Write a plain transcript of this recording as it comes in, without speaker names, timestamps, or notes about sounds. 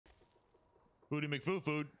Foodie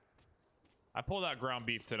McFoo. I pulled out ground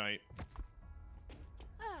beef tonight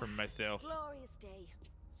for myself. Glorious day.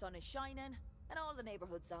 Sun is shining, and all the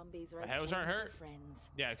neighborhood zombies are My heads aren't hurt. friends.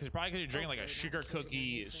 Yeah, because probably because you're drinking like a sugar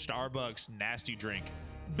cookie Starbucks nasty drink.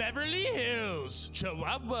 Beverly Hills,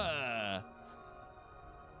 Chihuahua.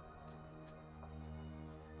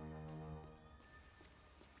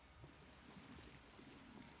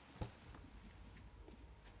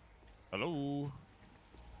 Hello.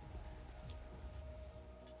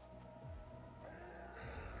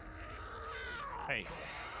 Hey.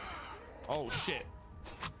 Oh shit.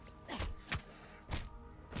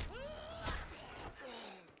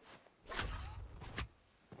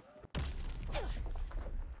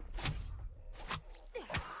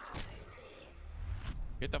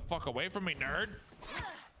 Get the fuck away from me, nerd.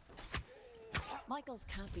 Michael's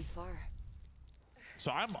can't be far.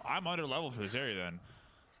 So I'm under level for this area then.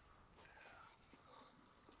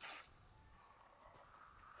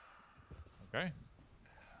 Okay.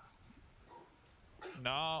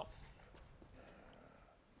 No.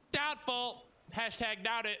 Doubtful. Hashtag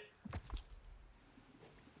doubt it.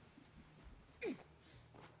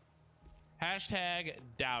 Hashtag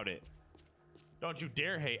doubt it. Don't you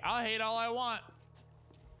dare hate. I'll hate all I want.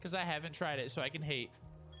 Because I haven't tried it, so I can hate.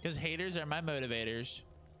 Because haters are my motivators.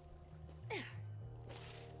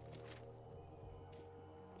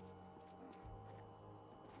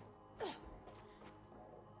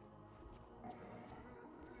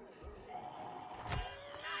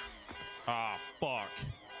 Ah, fuck.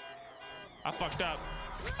 I fucked up.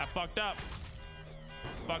 I fucked up.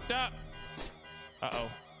 Fucked up. Uh-oh.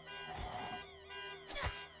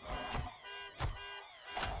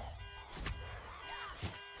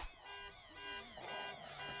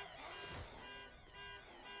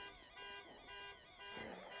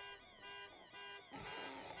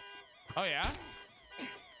 Oh, yeah?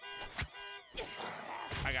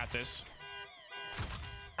 I got this.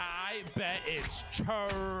 I bet it's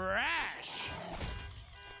trash.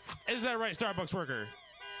 Is that right, Starbucks worker?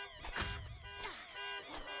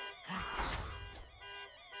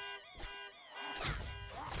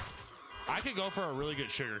 I could go for a really good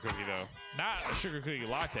sugar cookie, though. Not a sugar cookie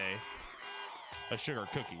latte. A sugar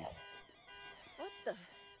cookie. What the?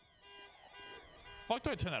 Fuck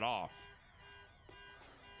do I turn that off?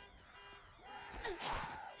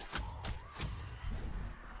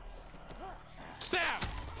 Stab!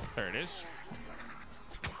 There it is.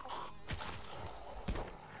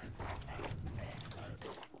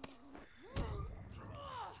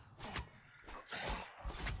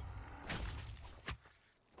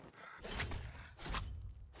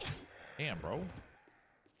 Damn, bro.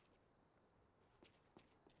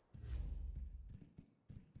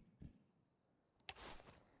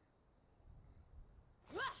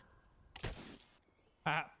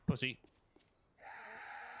 Ah, pussy.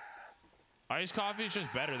 Iced coffee is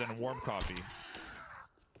just better than warm coffee.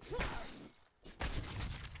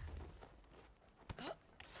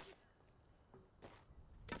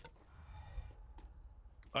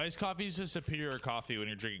 Iced coffee is a superior coffee when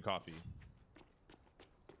you're drinking coffee.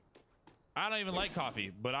 I don't even like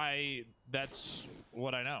coffee, but that's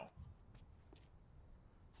what I know.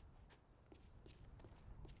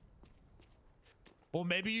 Well,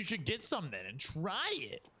 maybe you should get some then and try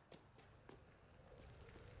it.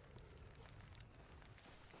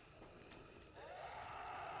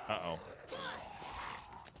 Uh-oh.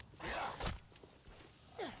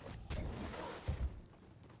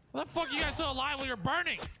 What the fuck are you guys still alive while you're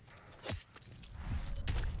burning?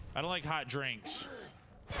 I don't like hot drinks.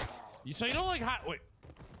 So you don't like hot... Wait.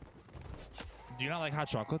 Do you not like hot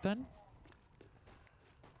chocolate then?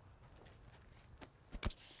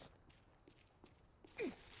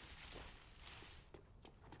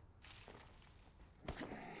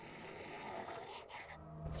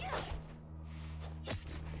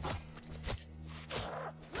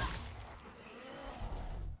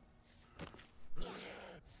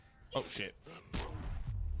 Oh, shit.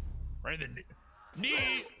 Right in the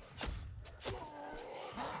knee.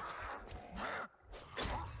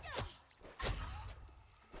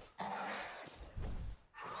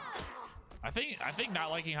 I think not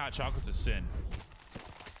liking hot chocolate's a sin.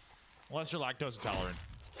 Unless you're lactose intolerant.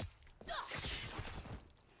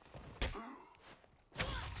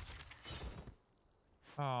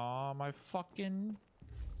 Aw, my fucking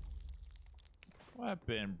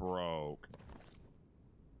weapon broke.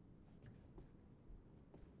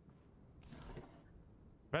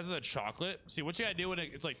 Depends on the chocolate. See, what you gotta do when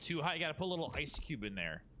it's like too hot, you gotta put a little ice cube in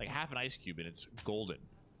there. Like half an ice cube and it's golden.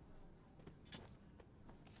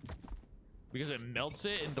 Because it melts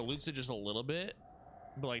it and dilutes it just a little bit,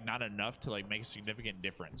 but like not enough to like make a significant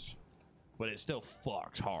difference. but it still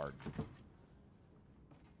fucks hard.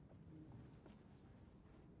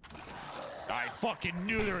 I fucking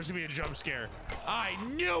knew there was gonna be a jump scare. I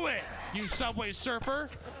knew it, you Subway Surfer.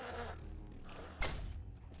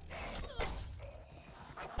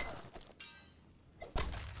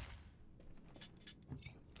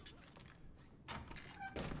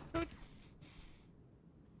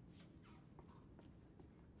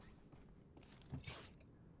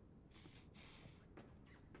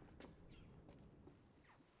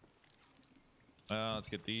 Let's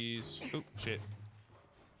get these. Oh, shit.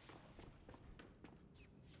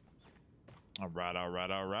 All right, all right,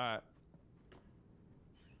 all right.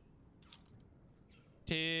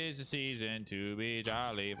 'Tis the season to be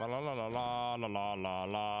jolly. La la la la la la la la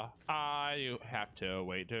la. I have to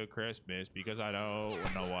wait till Christmas because I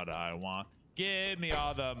don't know what I want. Give me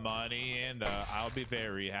all the money and I'll be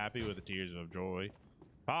very happy with the tears of joy.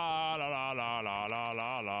 La la la la la la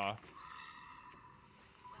la la.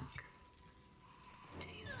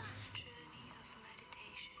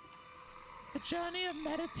 A journey of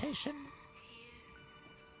meditation. Here,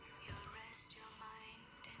 you'll rest your mind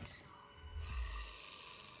and soul.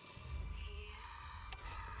 Here,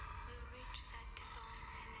 we'll reach that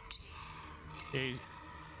divine energy. Hey.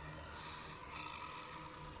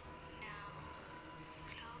 Now,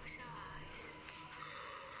 close your eyes.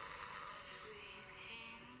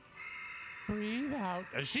 Breathe in. Breathe out.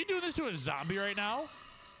 Is she doing this to a zombie right now?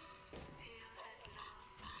 Feel that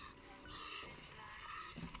love.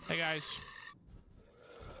 That light. Hey guys.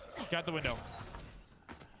 Got the window.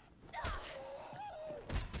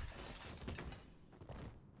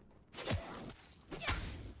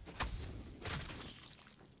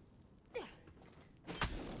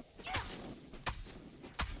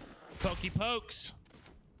 Pokey pokes.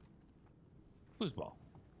 Foosball.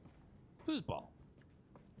 Foosball.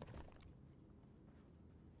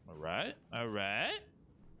 All right. All right.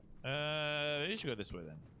 We should go this way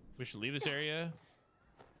then. We should leave this area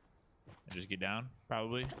and just get down,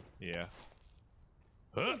 probably. Yeah.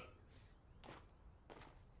 Huh.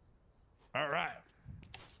 All right.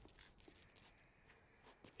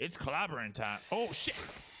 It's clobbering time. Oh, shit.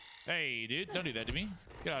 Hey, dude. Don't do that to me.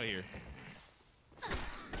 Get out of here.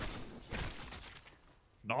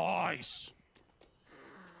 Nice.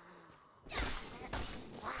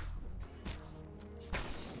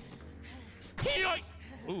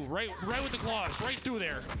 Ooh, right with the claws. Right through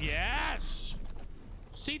there. Yes.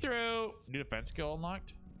 See-through. New defense skill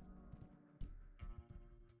unlocked.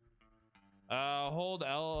 Hold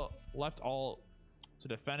L left alt to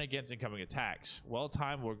defend against incoming attacks. Well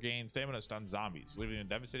timed will gain stamina to stun zombies, leaving a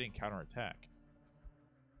devastating counterattack.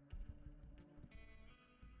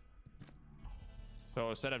 So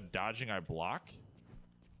instead of dodging, I block.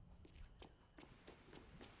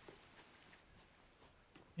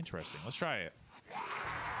 Interesting. Let's try it.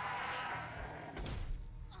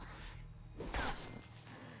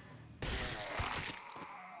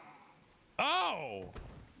 Oh!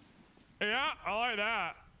 Yeah, I like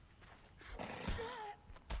that.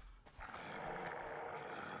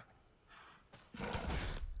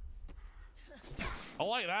 I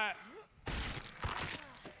like that.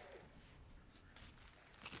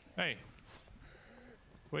 Hey.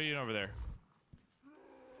 What are you doing over there?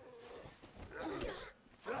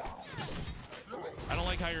 I don't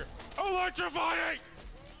like how you're electrifying!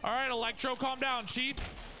 Alright, Electro, calm down, Chief.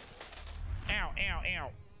 Ow, ow,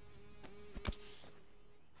 ow.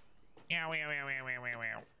 Ow, ow, ow, ow, ow, ow,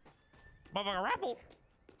 ow. Motherfucker raffle.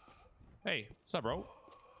 Hey, what's up, bro?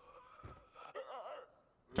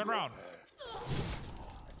 Turn around.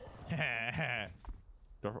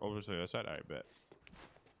 Door over to the other side, I bet.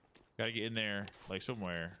 Gotta get in there, like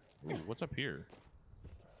somewhere. Ooh, what's up here?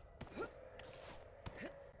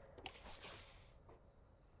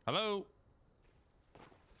 Hello?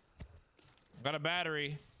 Got a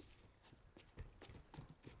battery.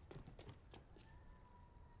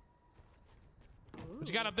 What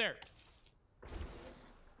you got up there?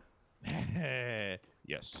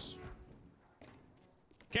 Yes.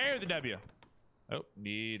 Carry the W. Oh,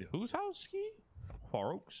 need whose house key?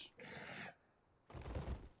 Farouk's.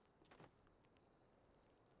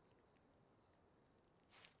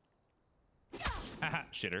 Haha,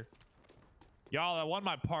 shitter. Y'all, I won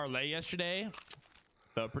my parlay yesterday.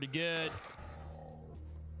 Felt pretty good.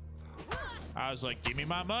 I was like, give me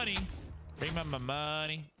my money. Bring me my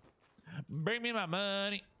money. Bring me my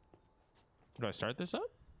money. Do I start this up?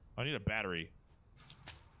 I need a battery.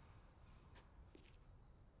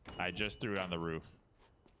 I just threw it on the roof.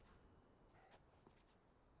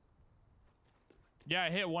 Yeah, I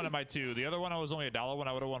hit one of my two. The other one, I was only $1 when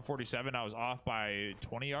I would have won 47. I was off by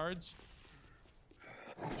 20 yards.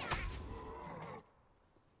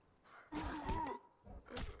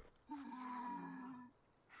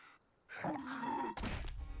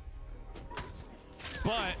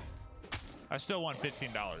 but I still won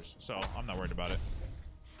 $15, so I'm not worried about it.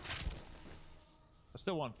 I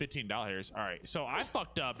still won $15. All right, so I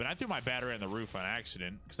fucked up and I threw my battery on the roof on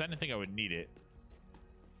accident because I didn't think I would need it.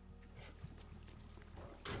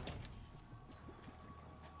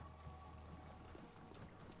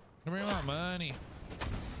 Give me my money.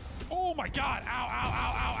 Oh my God! Ow! Ow!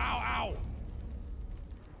 Ow! Ow! Ow! Ow!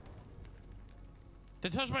 They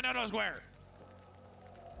touched my no-no square.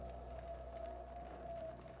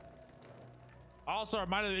 Also, a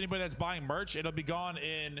reminder to anybody that's buying merch, it'll be gone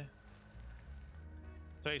in.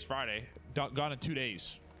 Today's Friday. Gone in 2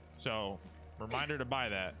 days. So, reminder to buy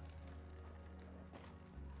that.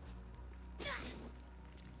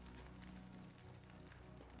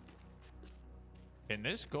 Can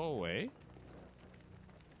this go away?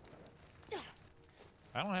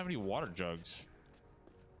 I don't have any water jugs.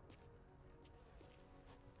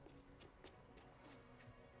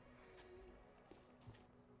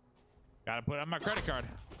 Gotta put it on my credit card.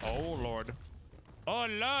 Oh, Lord. Oh,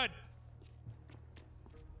 Lord.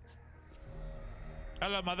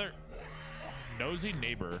 Hello, mother. Nosy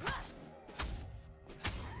neighbor.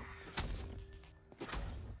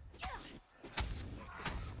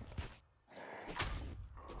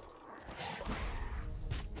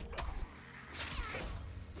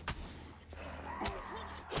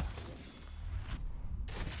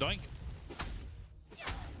 Doink.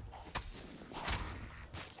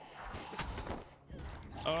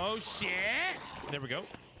 Oh, shit. There we go.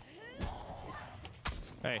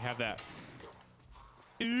 Hey, have that.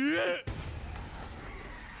 Oh,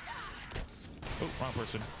 wrong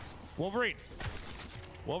person. Wolverine.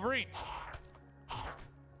 Wolverine.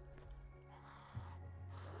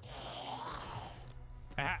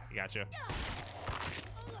 Aha, gotcha.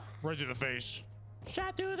 Right to the face.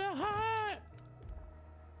 Shot through the heart.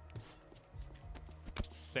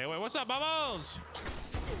 Stay away. What's up, bubbles?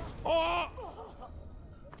 Oh!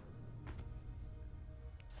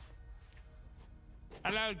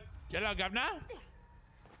 Hello, hello, governor.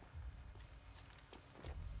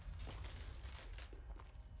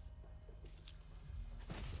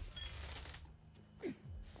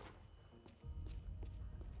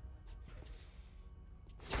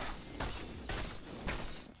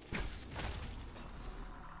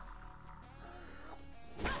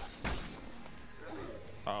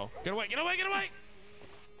 Uh-oh. Get away, get away, get away!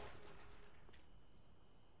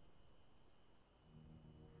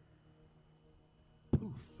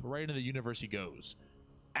 Poof, right into the universe he goes.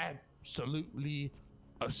 Absolutely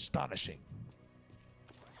astonishing.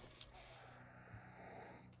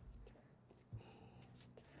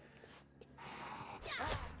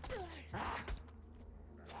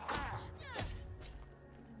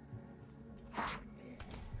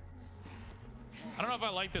 I don't know if I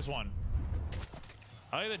like this one.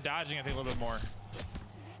 I like the dodging, I think, a little bit more.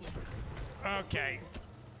 Okay.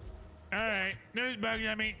 All right. There's bugs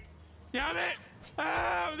on me. Damn it!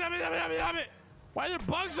 Oh, damn it, damn it, damn it, damn it! Why are there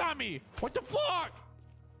bugs on me? What the fuck?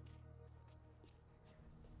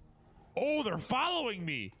 Oh, they're following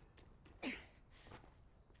me. Get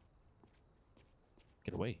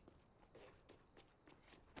away.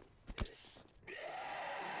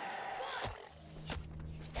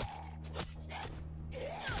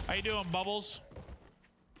 How you doing, Bubbles?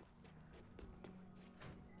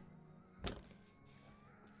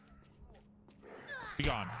 Be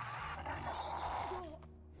gone.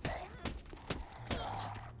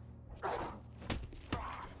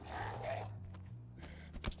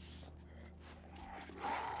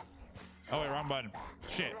 Oh, wait, wrong button.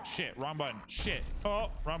 Shit, shit, wrong button. Shit. Oh,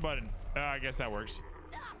 wrong button. I guess that works.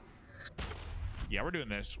 Yeah, we're doing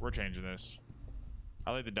this. We're changing this.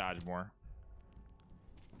 I like the dodge more.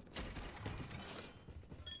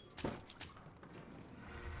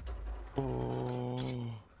 Oh.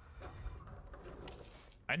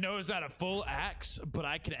 I know it's not a full axe, but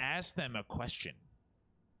I can ask them a question.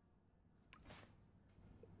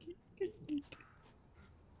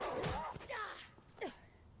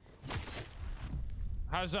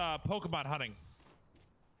 How's Pokemon hunting?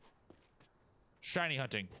 Shiny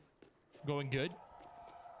hunting. Going good?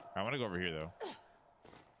 I want to go over here though.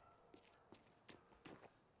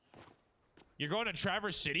 You're going to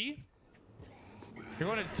Traverse City? You're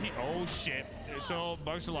going to oh shit. So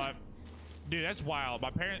Bugs alive. Dude, that's wild.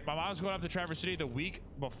 My mom's going up to Traverse City the week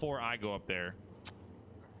before I go up there.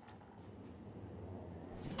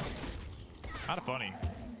 Kind of funny.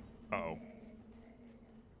 Uh-oh.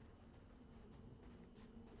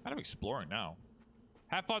 Kind of exploring now.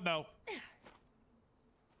 Have fun though.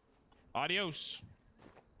 Adios.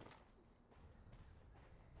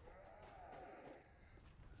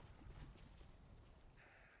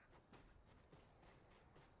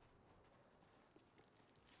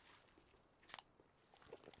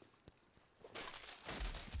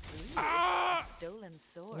 stolen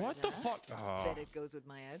sword. What the huh? fuck? Oh. Bet it goes with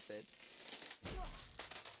my outfit.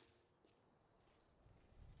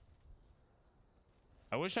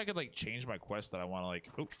 I wish I could like change my quest that I want to like.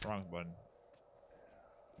 Oops, wrong button.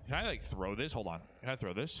 Can I like throw this? Hold on. Can I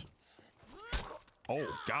throw this? Oh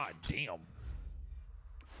god damn.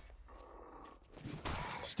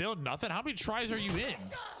 Still nothing? How many tries are you in?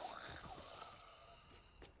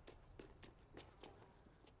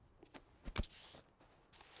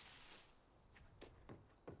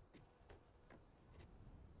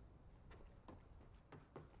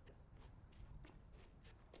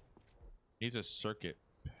 Needs a circuit.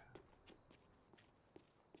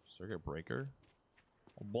 Circuit breaker?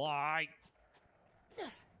 Why?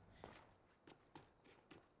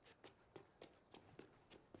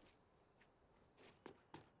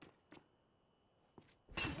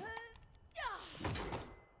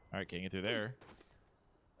 Alright, can't get through there.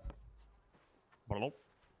 Can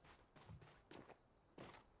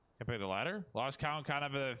I pay the ladder? Lost count kind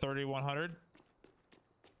of at 3,100.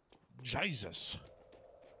 Jesus.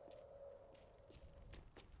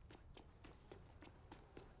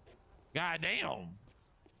 God damn.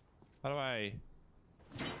 How do I...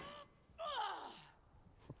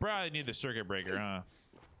 Probably need the circuit breaker, huh?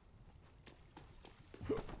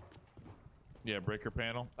 Yeah, breaker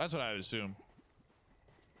panel. That's what I would assume.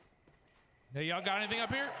 Hey, y'all got anything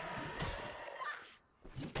up here?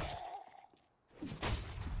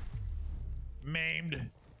 Maimed.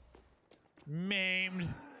 Maimed.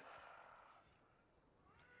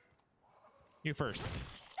 You first.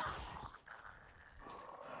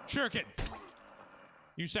 Shuriken.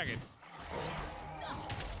 You second.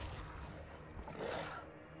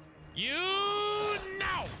 You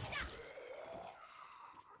now.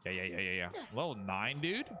 Yeah. Level 9,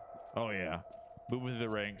 dude. Oh yeah. Moving through the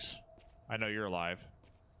ranks. I know you're alive.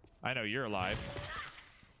 I know you're alive.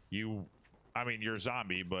 I mean, you're a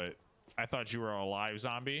zombie, but I thought you were a live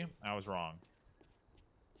zombie. I was wrong.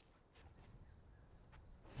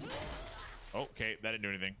 Okay, that didn't do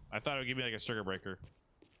anything. I thought it would give me like a circuit breaker.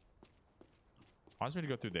 Wants me to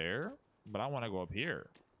go through there, but I want to go up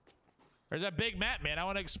here. There's that big map, man. I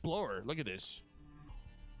want to explore. Look at this.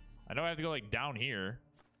 I know I have to go like down here,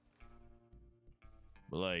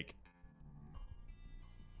 but like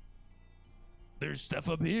there's stuff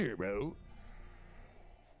up here, bro.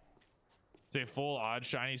 It's a full odd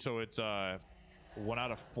shiny, so it's 1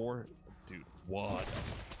 out of 4. Dude, what?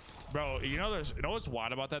 Bro, you know what's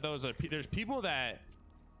wild about that though is that there's people that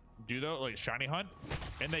do though like shiny hunt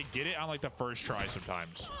and they get it on like the first try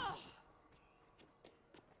sometimes.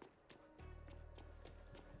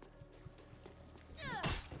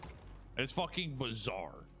 It's fucking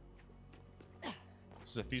bizarre.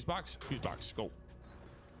 This is a fuse box. Fuse box, go.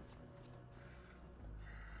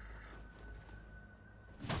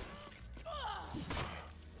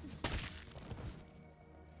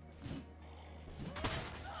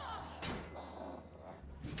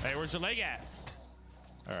 Hey, where's the leg at?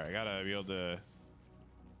 All right, I gotta be able to.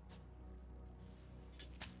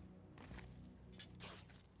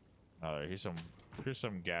 Oh, here's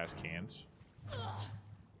some gas cans.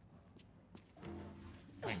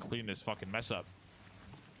 I can clean this fucking mess up.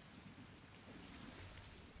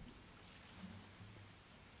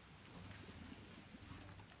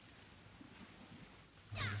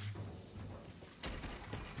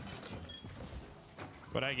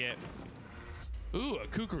 What I get? Ooh, a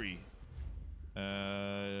kukri.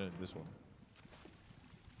 This one.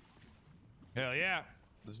 Hell yeah.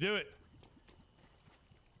 Let's do it.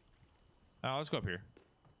 Oh, let's go up here.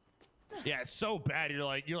 Yeah, it's so bad. You're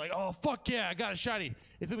like, oh fuck yeah, I got a shiny.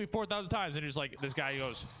 It took me 4,000 times, and just like this guy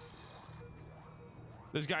goes.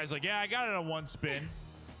 This guy's like, yeah, I got it on one spin.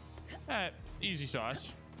 Easy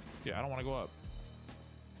sauce. Yeah, I don't want to go up.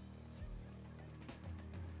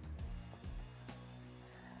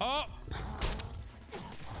 Oh.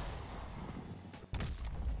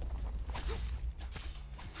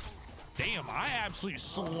 Damn, I absolutely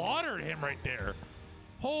slaughtered him right there.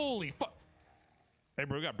 Holy fuck. Hey,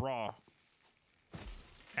 bro, we got bra.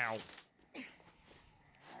 Ow.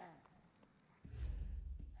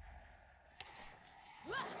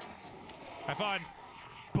 Have fun.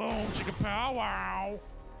 Boom, chicka pow wow.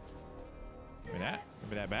 Give me that. Give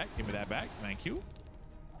me that back. Give me that back. Thank you.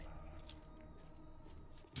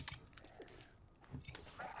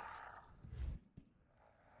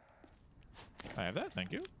 I have that.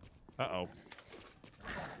 Thank you. Uh-oh.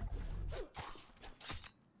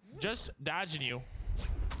 Just dodging you.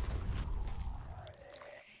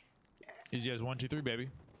 Easy as 1, 2, 3, baby.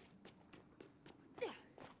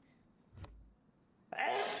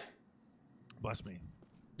 Bless me.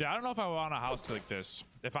 Yeah, I don't know if I want a house like this.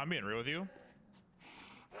 If I'm being real with you,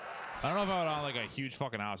 I don't know if I would want like a huge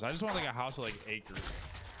fucking house. I just want like a house with like acres.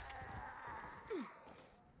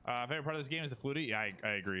 Favorite part of this game is the flutie. Yeah, I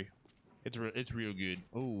agree. It's real good.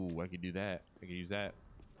 Oh, I could do that. I could use that.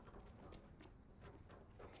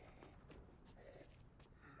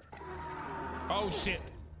 Oh shit.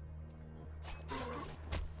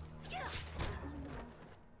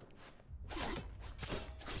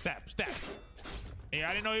 Stab, stab. Yeah,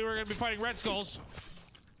 I didn't know you were gonna be fighting Red Skulls.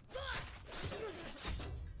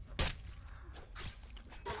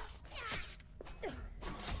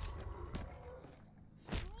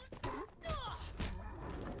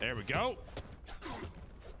 There we go.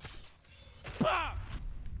 Bah!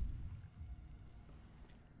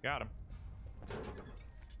 Got him.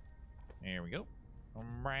 There we go.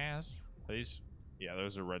 Brass. These, yeah,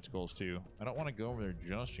 those are Red Skulls too. I don't want to go over there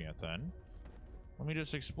just yet then. Let me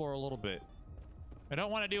just explore a little bit. I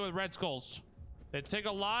don't want to deal with Red Skulls. They take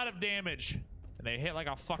a lot of damage and they hit like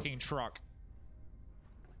a fucking truck.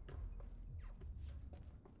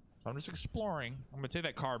 So I'm just exploring. I'm gonna take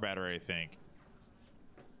that car battery, I think.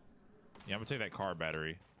 Yeah, I'm gonna take that car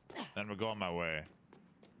battery. Then I'm gonna go on my way.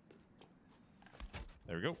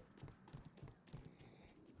 There we go.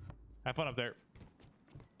 Have fun up there.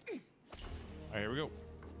 All right, here we go.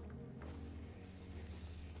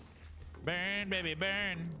 Burn, baby,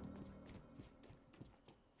 burn.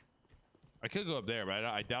 I could go up there, but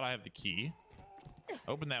I doubt I have the key.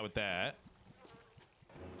 Open that with that.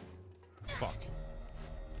 Fuck.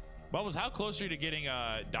 Bubbles, how close are you to getting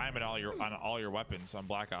diamond on all your weapons on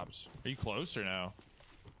Black Ops? Are you close or no?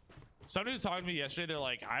 Somebody was talking to me yesterday. They're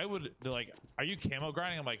like, are you camo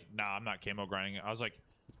grinding? I'm like, nah, I'm not camo grinding. I was like,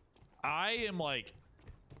 I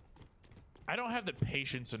don't have the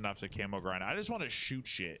patience enough to camo grind. I just want to shoot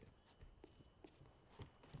shit.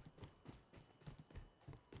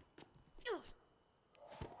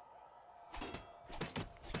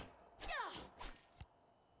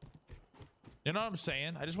 You know what I'm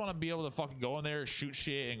saying? I just want to be able to fucking go in there, shoot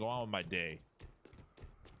shit, and go on with my day.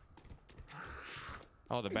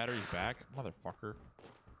 Oh, the battery's back? Motherfucker.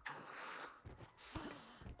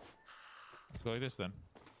 Let's go like this then.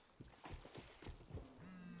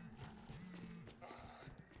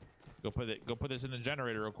 Go put this in the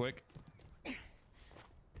generator real quick.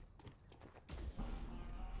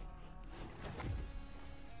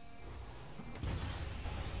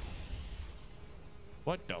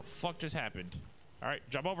 What the fuck just happened? All right,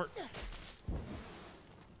 jump over.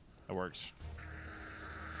 That works.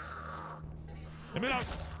 Let me know.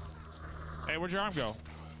 Hey, where'd your arm go?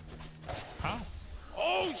 Huh?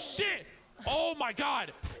 Oh shit! Oh my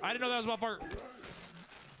god! I didn't know that was a motherfucker.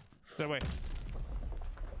 Stay away.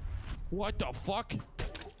 What the fuck?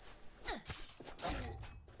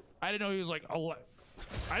 I didn't know he was like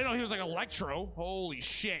I didn't know he was like electro. Holy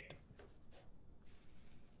shit.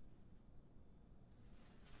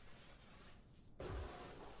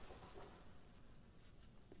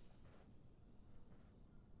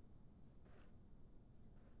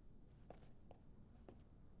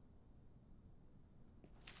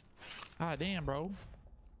 Ah, damn, bro.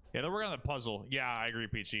 Yeah, they're working on the puzzle. Yeah, I agree,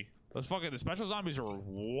 Peachy. Those fucking, the special zombies are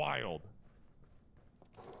wild.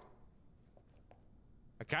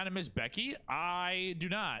 I kind of miss Becky. I do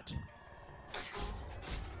not.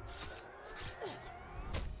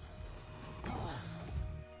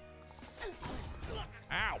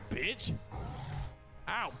 Ow, bitch.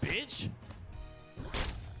 Ow, bitch.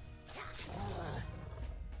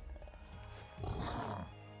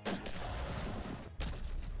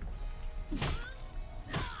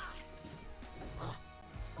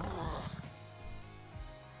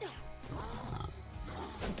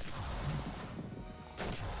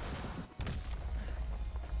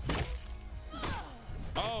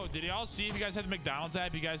 Did y'all see if you guys had the McDonald's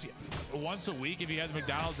app? You guys, once a week, if you have the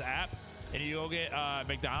McDonald's app and you go get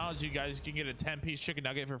McDonald's, you guys can get a 10-piece chicken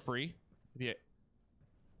nugget for free. Yeah.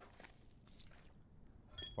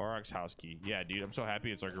 Aurochs house key. Yeah, dude, I'm so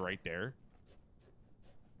happy it's like right there.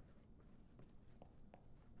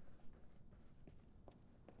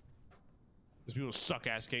 Because people suck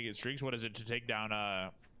ass can't get streaks. What is it to take down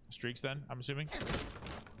streaks then? I'm assuming.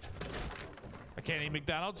 I can't eat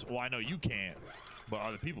McDonald's? Well, I know you can't. But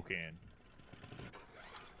other people can.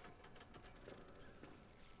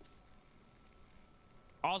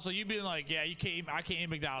 Also, you being like, yeah, you can't. I can't eat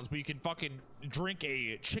McDonald's, but you can fucking drink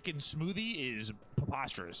a chicken smoothie is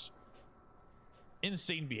preposterous.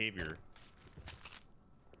 Insane behavior.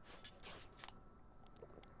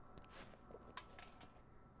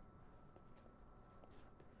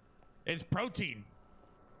 It's protein.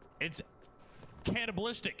 It's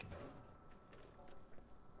cannibalistic.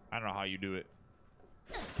 I don't know how you do it.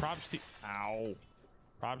 Props to... Ow.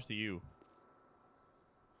 Props to you.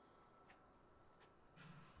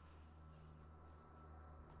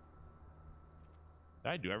 Did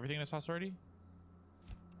I do everything in this house already?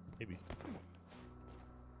 Maybe.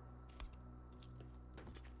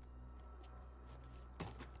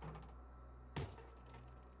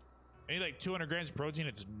 I need like 200 grams of protein.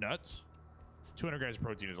 It's nuts. 200 grams of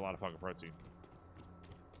protein is a lot of fucking protein.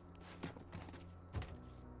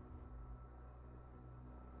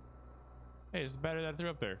 Hey, it's better that I threw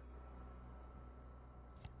up there.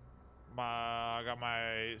 I got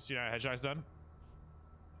my headshots done.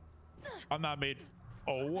 I'm not made.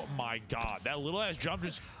 Oh my god, that little ass jump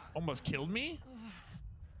just almost killed me.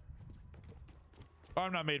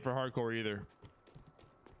 I'm not made for hardcore either.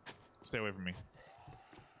 Stay away from me.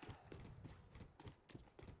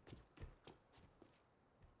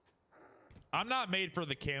 I'm not made for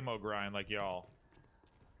the camo grind like y'all.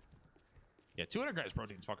 Yeah, 200 grams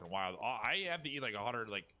protein is fucking wild. I have to eat like 100,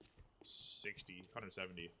 like 60,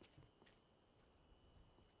 170.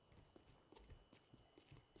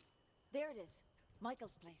 There it is.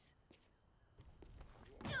 Michael's place.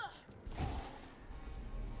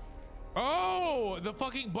 Oh, the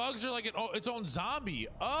fucking bugs are like its own zombie.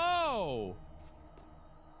 Oh.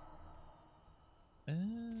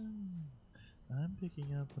 I'm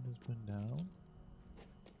picking up what has been down.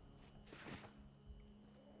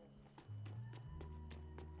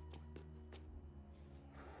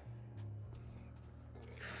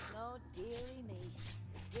 Oh, dearie me.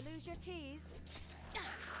 You lose your keys?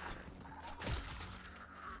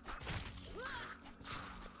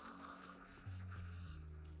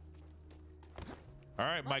 All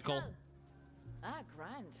right, Michael. Ah,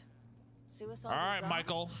 grand. Suicide. All right,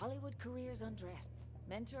 Michael. Hollywood careers undressed.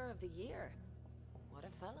 Mentor of the year. What a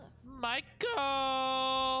fella.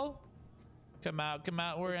 Michael! Come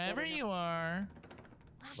out wherever you are.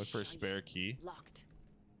 Look for a spare key. Locked.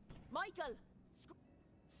 Michael!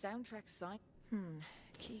 Soundtrack sign.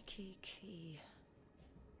 Key. Key.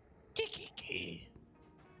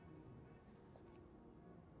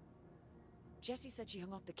 Jessie said she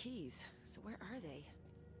hung up the keys. So where are they?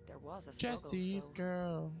 There was a struggle, Jessie's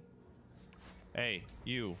girl. Hey,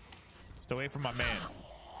 you. Stay away from my man.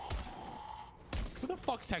 Who the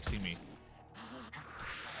fuck's texting me?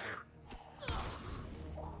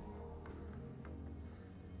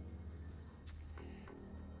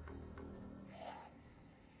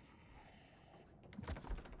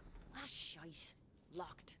 Ah, shite.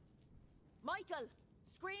 Locked. Michael!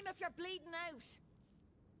 Scream if you're bleeding out.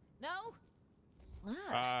 No?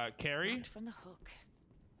 Carrie? Locked from the hook.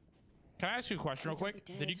 Can I ask you a question real Please don't quick?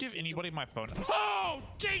 be dead. Did you give Please anybody my phone? Oh,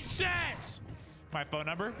 Jesus! My phone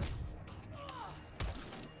number?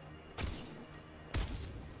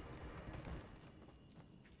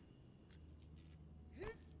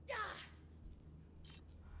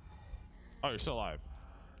 Oh, you're still alive.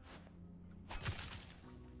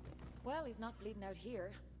 Well, he's not bleeding out here,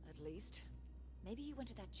 at least. Maybe he went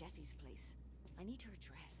to that Jessie's place. I need her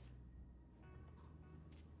address.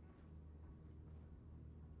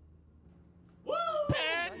 Woo!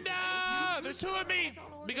 Panda! There's two of me!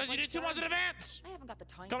 Because you did 2 months in advance! I haven't got the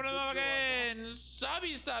time Coming to dig the through all fucking that.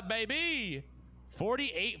 subby sub, baby!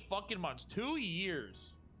 48 fucking months. 2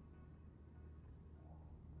 years.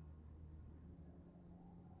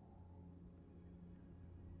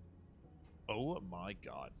 Oh my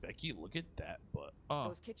god. Becky, look at that butt.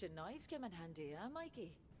 Those kitchen knives came in handy, huh,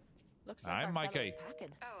 Mikey? Looks like Hi, our Mikey. fellow's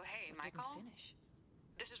packing. Oh, hey, but didn't Michael. finish.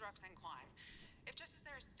 This is Roxanne Kwan. If Jess is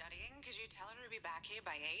there studying, could you tell her to be back here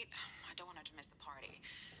by 8? I don't want her to miss the party.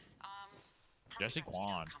 Jesse probably best if you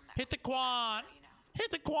Kwan. don't come that Hit the late. Kwan. You know.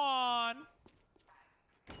 Hit the Kwan.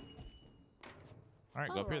 All right,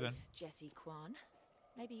 go All up here then. right, Jesse Kwan.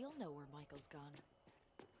 Maybe you'll know where Michael's gone.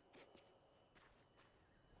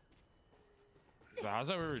 So how's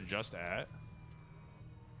that we were just at?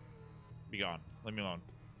 Be gone. Leave me alone.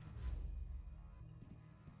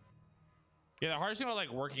 Yeah, the hardest thing about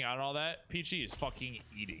like working out and all that, Peachy, is fucking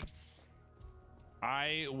eating.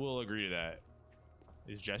 I will agree to that.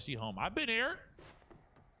 Is Jesse home? I've been here.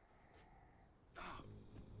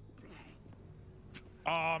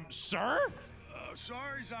 Sir?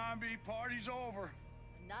 Sorry, zombie. Party's over.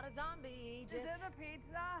 Not a zombie, Is just... it a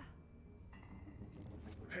pizza?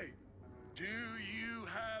 Hey, do you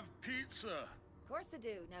have pizza? Of course I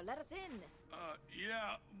do. Now let us in.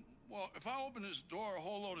 Yeah. Well, if I open this door, a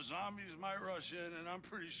whole load of zombies might rush in, and I'm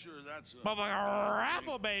pretty sure that's a... Motherfucker,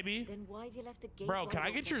 raffle, baby. Then why have you left the gate Bro, wide can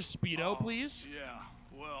I get open? your Speedo, please? Yeah,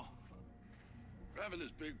 well, we're having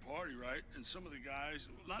this big party, right? And some of the guys,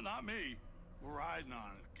 not me, were riding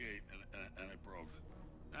on the gate, and it broke.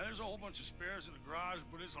 Now, there's a whole bunch of spares in the garage,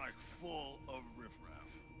 but it's like full of riffraff.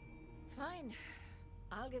 Fine.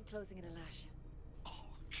 I'll give closing it a lash. Oh,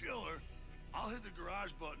 killer. I'll hit the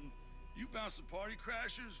garage button. You bounce the party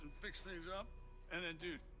crashers and fix things up. And then,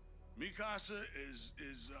 dude, mi casa is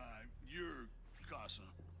your casa.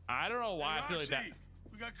 I don't know why Hey, I feel like that. Roxy,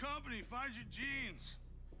 we got company. Find your jeans.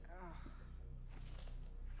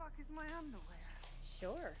 Fuck is my underwear?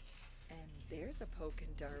 Sure. And there's a poke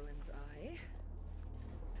in Darwin's eye.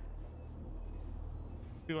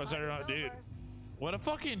 People started out, Party's dude. over. What a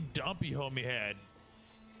fucking dumpy home he had.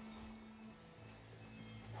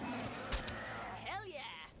 Hell yeah!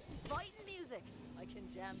 Fighting music. I can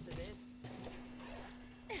jam to this.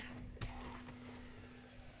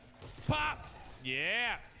 Pop!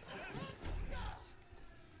 Yeah!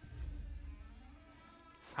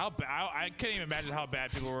 How bad? I can't even imagine how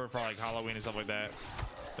bad people were for like Halloween and stuff like that.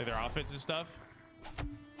 Like their outfits and stuff.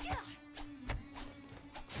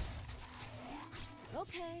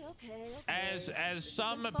 Okay. As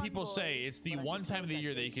some been fun, people say, boys, it's the but I one should time of close the that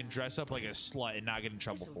year that you gate can now. dress up like a slut and not get in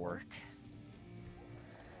trouble This'll for. work.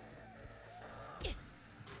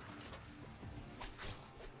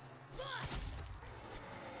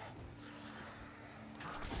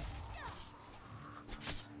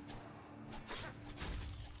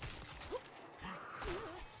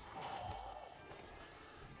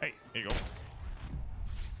 Hey, here you go.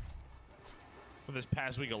 For this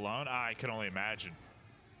past week alone, I can only imagine.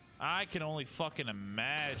 I can only fucking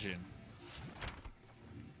imagine.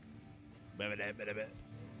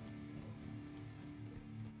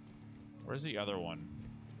 Where's the other one?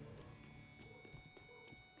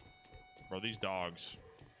 Bro, these dogs.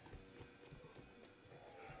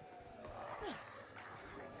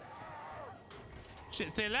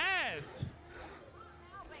 Shit, say less.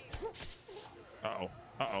 Uh-oh.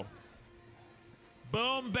 Uh-oh.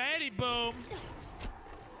 Boom, Betty, boom.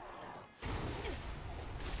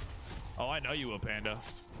 Oh, I know you will, Panda.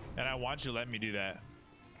 And I want you to let me do that.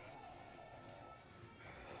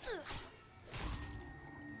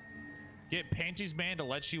 Get Panties Man to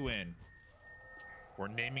let you in. We're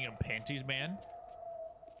naming him Panties Man?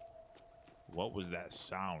 What was that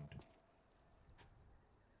sound?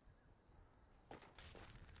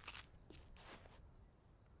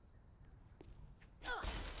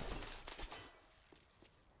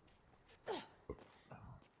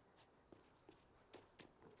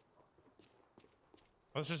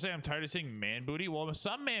 Let's just say I'm tired of seeing man booty. Well,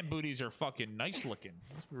 some man booties are fucking nice looking.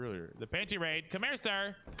 Let's be really. The panty raid. Come here,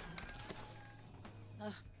 sir.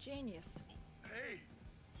 Genius. Hey,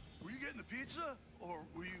 were you getting the pizza, or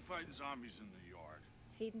were you fighting zombies in the yard?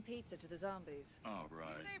 Feeding pizza to the zombies. Oh, right.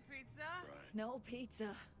 You say pizza? Right. No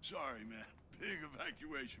pizza. Sorry, man. Big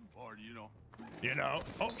evacuation party, you know. You know.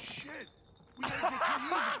 Oh, Oh, shit. We gotta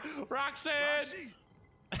get to you. Roxanne. Roxy.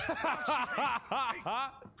 Roxy, hey.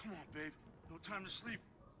 Come on, babe. No time to sleep.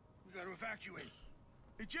 We gotta evacuate.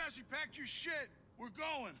 Hey, Jesse, pack your shit. We're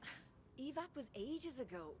going. Evac was ages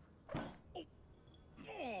ago.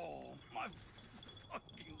 Oh, my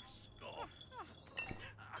fucking skull.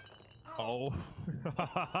 Oh.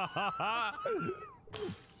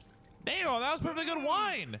 Damn, that was perfectly good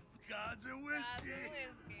wine. Gods and whiskey.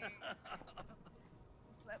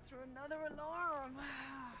 Slept through another alarm.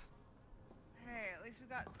 Hey, at least we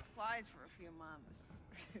got supplies for a few months.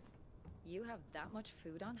 You have that much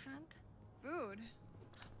food on hand? Food?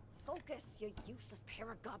 Focus, you useless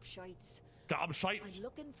pair of gobshites. Gobshites. I'm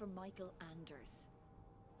looking for Michael Anders.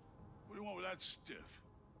 What do you want with that stiff?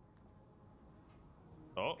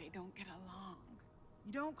 Oh. They don't get along.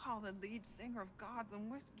 You don't call the lead singer of Gods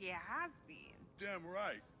and Whiskey a has-been. Damn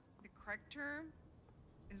right. The correct term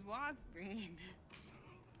is was-been.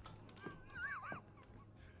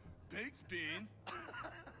 Baked bean.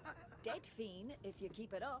 Dead fiend, if you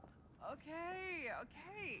keep it up. Okay.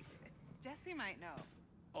 Jesse might know.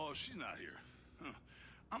 Oh, she's not here. Huh.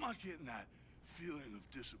 I'm not getting that feeling of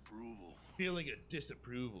disapproval. Feeling a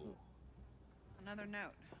disapproval. Another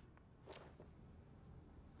note.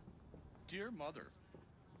 Dear Mother,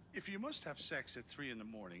 if you must have sex at 3 in the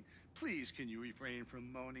morning, please can you refrain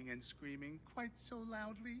from moaning and screaming quite so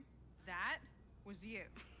loudly? That was you.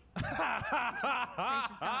 Say she's gone up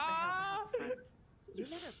the hill to help a friend. You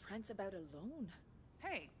let her prance about alone.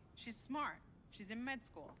 Hey, she's smart. She's in med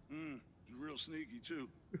school. She's real sneaky, too.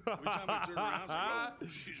 Every time I turn around, it's like, oh,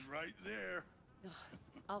 she's right there. Ugh,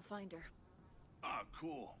 I'll find her. Ah,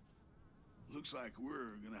 cool. Looks like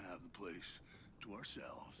we're gonna have the place to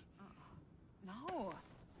ourselves. No.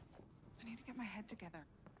 I need to get my head together.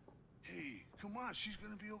 Hey, come on, she's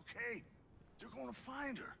gonna be okay. They're gonna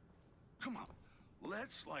find her. Come on,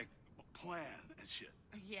 let's, like, plan and shit.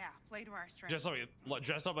 Yeah, play to our strengths.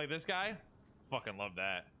 Dress up like this guy? Fucking love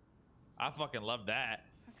that. I fucking love that.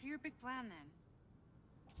 Let's hear your big plan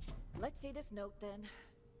then. Let's see this note then.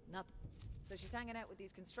 Nothing. So she's hanging out with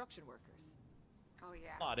these construction workers. Oh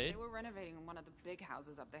yeah. Spotted. They were renovating one of the big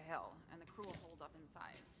houses up the hill, and the crew will hold up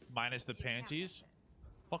inside. Minus the You can't panties. miss it.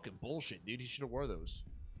 Fucking bullshit, dude. He should have wore those.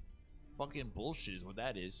 Fucking bullshit is what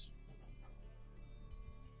that is.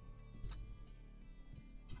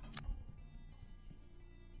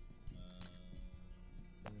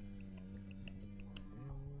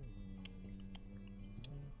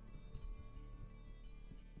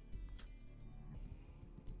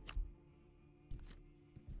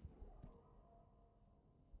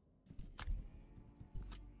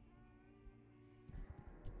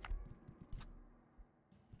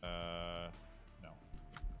 No.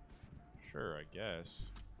 Sure, I guess.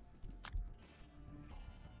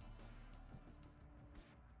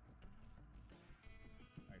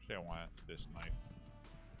 Actually, I want this knife.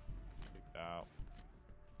 Take that.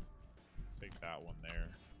 Take that one there.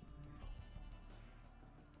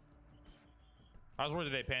 How's work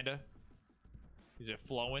today, Panda? Is it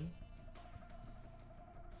flowing?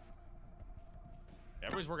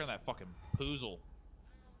 Everybody's working on that fucking poozle.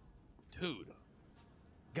 Dude.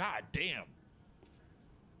 God damn.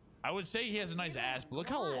 I would say he has a nice ass, but look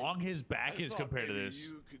how long his back is compared to this.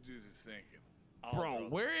 You could do the thinking. Bro,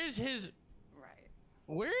 where is his Right.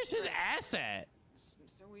 ass at?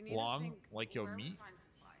 So we need Long, to think like your where we meat? find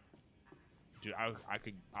supplies. Dude,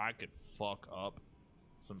 I could fuck up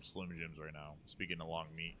some Slim Jims right now. Speaking of long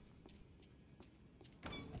meat.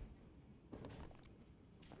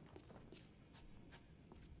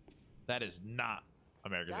 That is not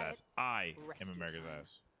America's Got ass. it. I am Rescue America's time.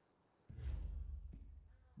 ass.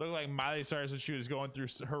 Look like Miley Cyrus when she was going through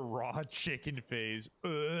her raw chicken phase.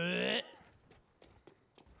 Alright,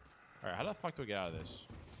 how the fuck do we get out of this?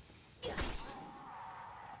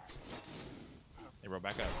 Hey, bro,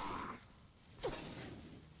 back up.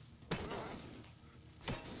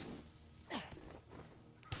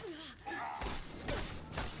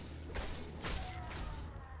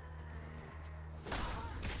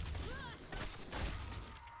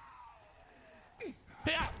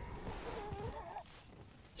 Yeah.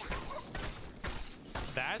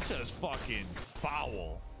 That's just fucking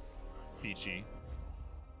foul, Peachy.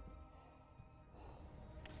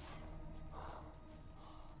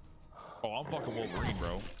 Oh, I'm fucking Wolverine,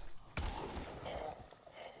 bro.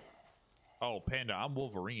 Oh, Panda, I'm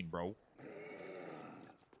Wolverine, bro.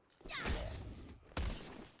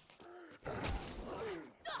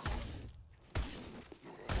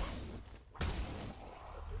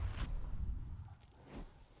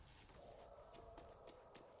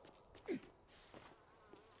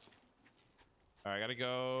 All right, I gotta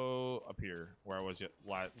go up here where I was yet,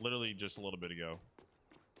 literally just a little bit ago.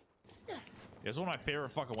 It's one of my favorite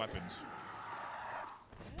fucking weapons.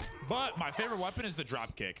 But my favorite weapon is the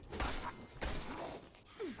drop kick.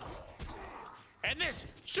 And this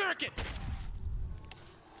shuriken.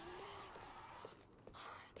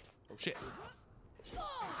 Oh shit.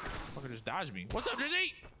 Fucker just dodged me. What's up,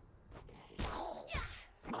 Drizzy?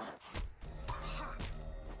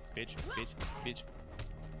 Bitch, bitch, bitch.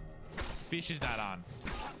 Fish is not on.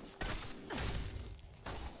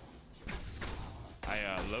 I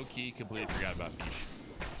low-key completely forgot about Fish.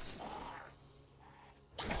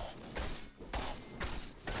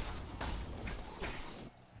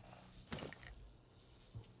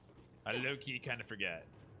 I low-key kind of forget.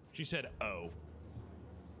 She said, oh.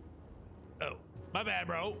 Oh, my bad,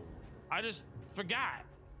 bro. I just forgot.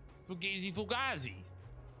 Fugazi, fugazi.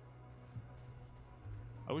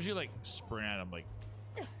 I wish you like sprint at him like.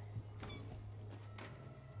 What's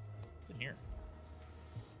in here?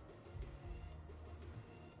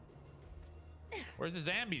 Where's the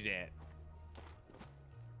zombies at?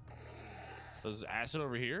 There's acid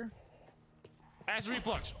over here? Acid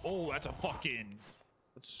reflux. Oh, that's a fucking.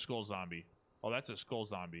 That's a skull zombie. Oh, that's a skull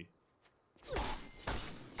zombie.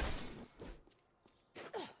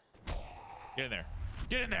 Get in there.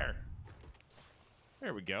 Get in there.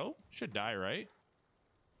 There we go. Should die, right?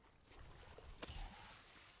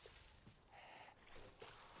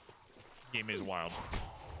 This game is wild.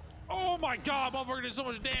 Oh my god, motherfucker did so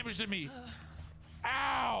much damage to me.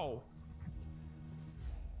 Ow!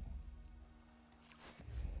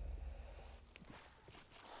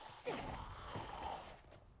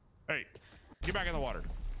 Hey, get back in the water.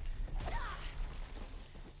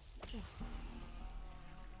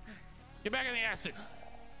 Get back in the acid.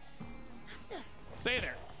 Stay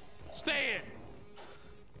there. Stay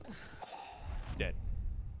in. Dead.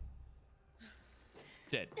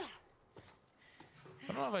 Dead.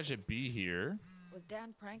 I don't know if I should be here. Was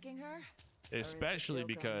Dan pranking her? Especially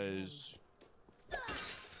because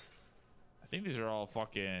I think these are all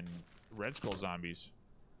fucking Red Skull zombies.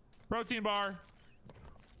 Protein bar.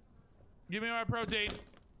 Give me my protein.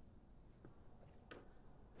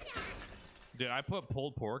 Dude, I put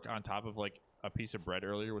pulled pork on top of like a piece of bread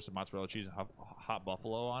earlier with some mozzarella cheese and hot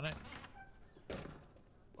buffalo on it.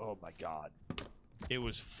 Oh my god. It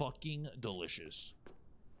was fucking delicious.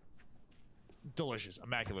 Delicious.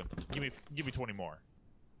 Immaculate. Give me 20 more.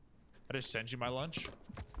 I just sent you my lunch.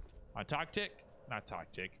 On TalkTick. Not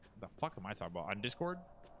TalkTick. The fuck am I talking about? On Discord?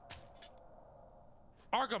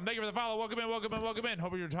 Arkham, thank you for the follow. Welcome in, welcome in, welcome in.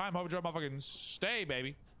 Hope your time. Hope your motherfucking stay,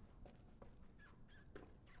 baby.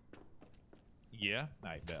 Yeah?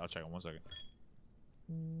 Alright, I'll check in 1 second.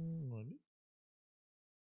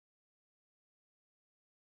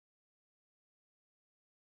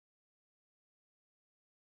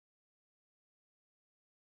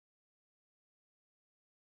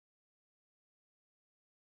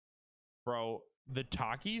 Bro, the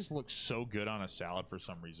Takis look so good on a salad for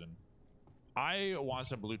some reason. I want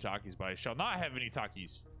some blue Takis, but I shall not have any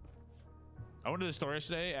Takis. I went to the store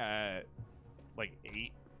yesterday at like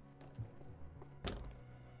 8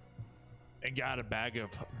 and got a bag of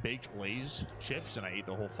baked Lay's chips, and I ate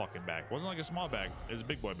the whole fucking bag. It wasn't like a small bag. It was a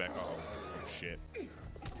big boy bag. Oh, shit.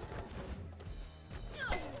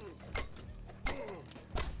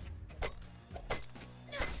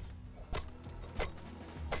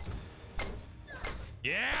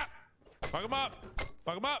 Yeah! Fuck him up!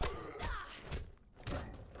 Fuck him up!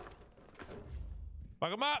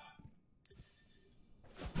 Fuck him up!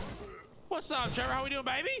 What's up, Trevor? How we doing,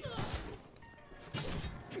 baby?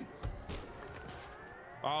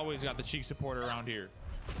 Always got the cheek supporter around here.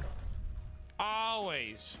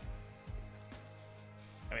 Always.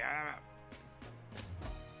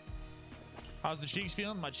 How's the cheeks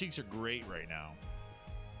feeling? My cheeks are great right now.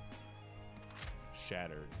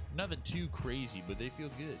 Shattered. Nothing too crazy, but they feel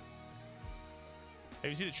good.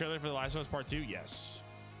 Have you seen the trailer for The Last of Us Part 2? Yes.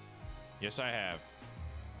 Yes, I have.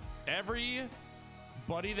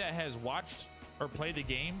 Everybody that has watched or played the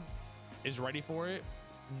game is ready for it.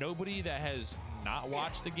 Nobody that has not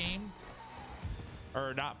watched the game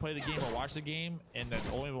or not played the game or watched the game and that's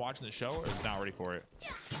only been watching the show is not ready for it.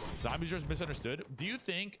 Zombies are misunderstood. Do you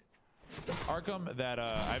think, Arkham, that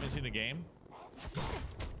I haven't seen the game?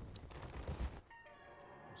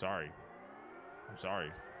 I'm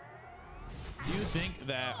sorry. Do you think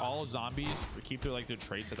that all zombies keep their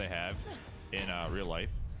traits that they have in real life?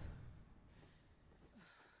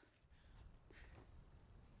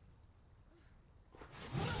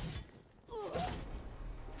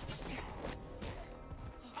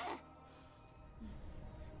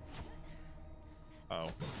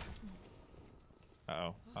 Uh-oh.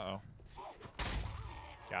 Uh-oh. Uh-oh.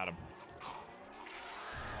 Got him.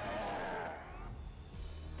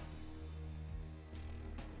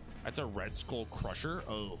 That's a Red Skull Crusher?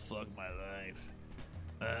 Oh, fuck my life.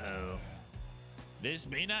 Uh-oh. This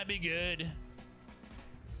may not be good.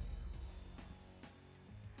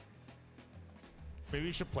 Maybe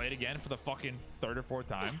we should play it again for the fucking 3rd or 4th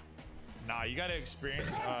time. Nah, you gotta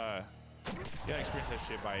experience, that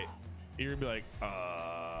shit by... You're gonna be like,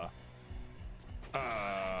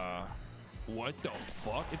 what the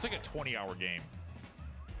fuck? It's like a 20-hour game.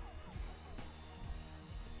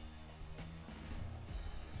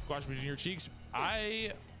 Squash between your cheeks?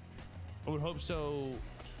 I would hope so.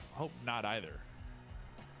 Hope not either.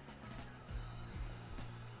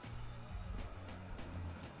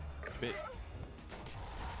 Bit.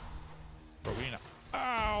 Rowena.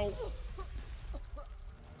 Ow!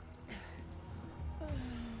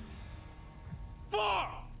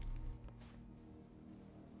 Fuck!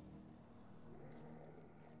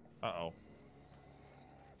 Uh-oh.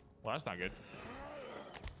 Well, that's not good.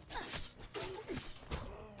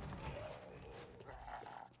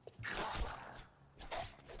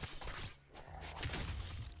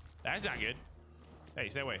 That's not good. Hey,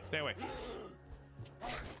 stay away. Stay away.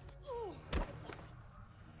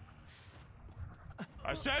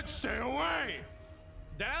 I said stay away!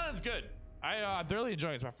 That island's good. I'm thoroughly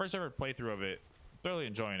enjoying it. It's my first ever playthrough of it. Thoroughly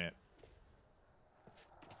enjoying it.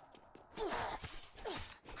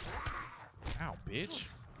 Ow, bitch.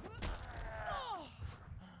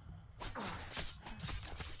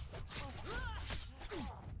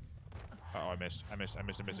 Uh-oh, I missed. I missed.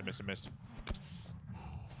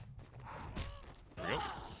 There we go.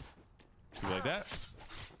 Keep it like that.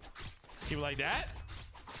 Keep it like that.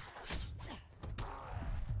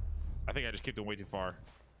 I think I just kicked them way too far.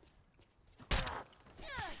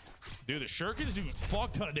 Dude, the shurikens do a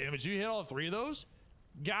fuck ton of damage. You hit all 3 of those?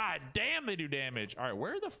 God damn, they do damage. All right,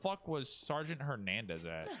 where the fuck was Sergeant Hernandez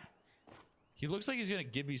at? He looks like he's gonna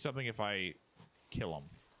give me something if I kill him.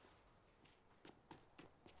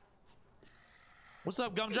 What's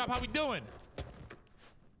up, Gumdrop? How we doing?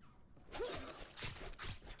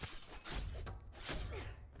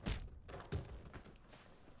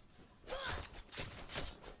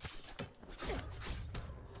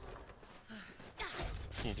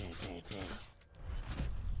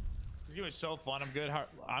 This game is so fun. I'm good.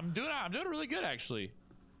 I'm doing really good actually.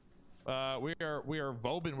 We are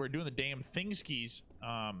Vobin. We're doing the damn thing skis.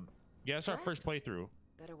 Yeah, that's our first playthrough.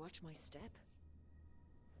 Better watch my step.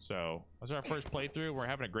 So that's our first playthrough. We're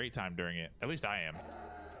having a great time during it. At least I am.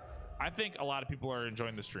 I think a lot of people are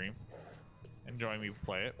enjoying the stream, enjoying me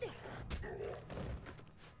play it.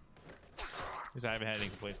 Because I haven't had any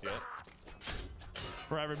complaints yet.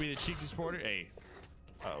 Forever be the cheeky supporter. Hey.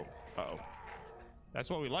 Uh-oh. Uh-oh. That's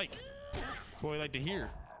what we like. That's what we like to hear.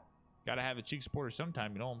 Gotta have a cheek supporter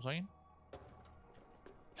sometime, you know what I'm saying?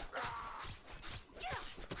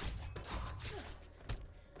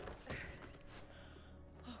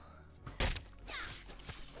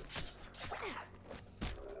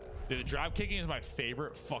 Dude, the drop kicking is my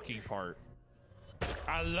favorite fucking part.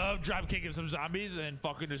 I love drop kicking some zombies and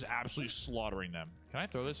fucking just absolutely slaughtering them. Can I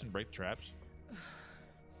throw this and break the traps?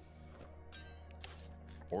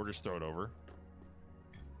 Or just throw it over.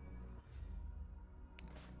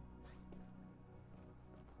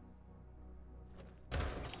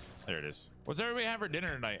 There it is. What's everybody having for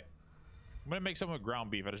dinner tonight? I'm gonna make something with ground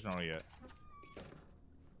beef. I just don't know yet.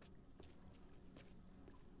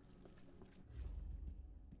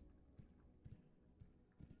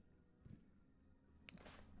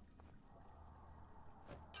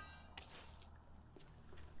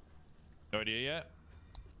 No idea yet?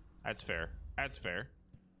 That's fair. That's fair.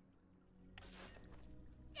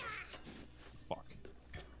 Fuck.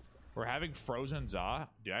 We're having frozen za.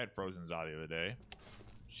 Dude, I had frozen za the other day.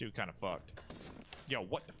 She was kind of fucked. Yo,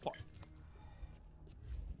 what the fuck?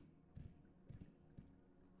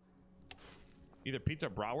 Either pizza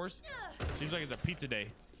or bratwurst? Seems like it's a pizza day.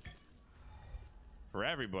 For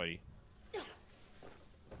everybody.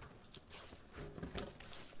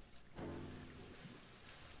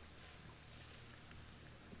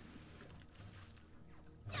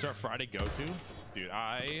 What's our Friday go-to? Dude,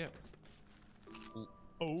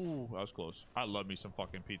 oh, that was close. I love me some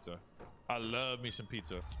fucking pizza. I love me some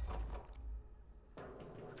pizza.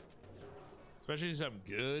 Especially some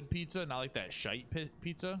good pizza, not like that shite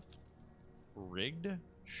pizza. Rigged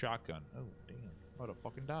shotgun. Oh, damn. I would have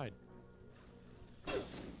fucking died.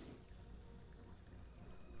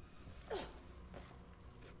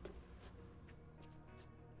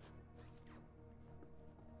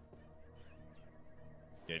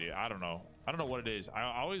 Yeah, dude, I don't know. I don't know what it is. I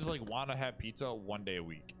always like want to have pizza one day a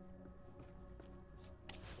week.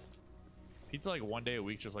 Pizza like one day a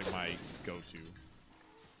week, just like my go-to.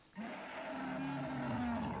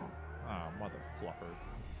 Ah, mother fluffer.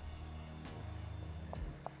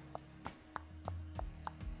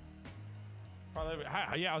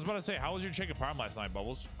 Yeah, I was about to say, how was your chicken parm last night,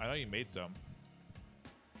 Bubbles? I know you made some.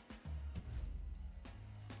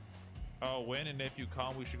 Oh, when and if you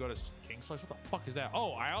come, we should go to King Slice. What the fuck is that?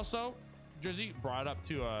 Oh, I also, Jersey, brought up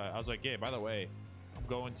to, I was like, yeah, by the way, I'm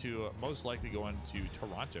going to, most likely going to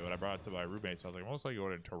Toronto. And I brought it to my roommates. I was like, most likely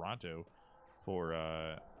going to Toronto for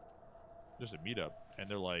just a meetup. And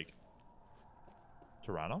they're like,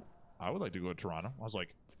 Toronto? I would like to go to Toronto. I was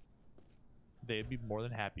like, they'd be more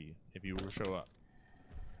than happy if you were to show up.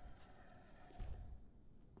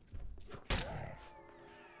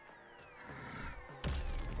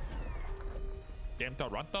 Damn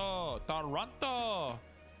Toronto! Toronto!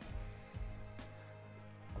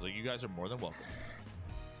 I was like, you guys are more than welcome.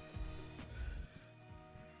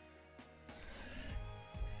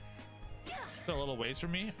 It's a little ways for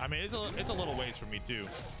me. I mean, it's a little ways for me too.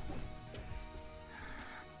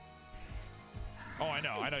 Oh, I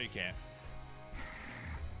know you can't.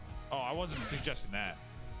 Oh, I wasn't suggesting that.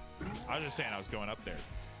 I was just saying I was going up there.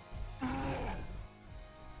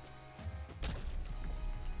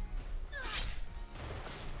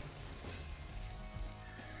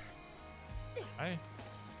 Hi.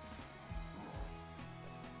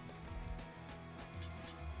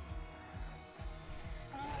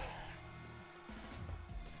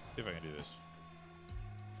 See if I can do this.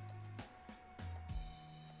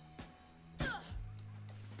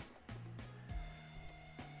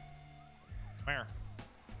 Come here.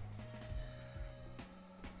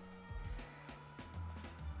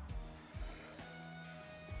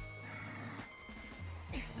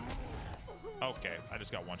 Okay, I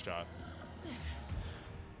just got one shot.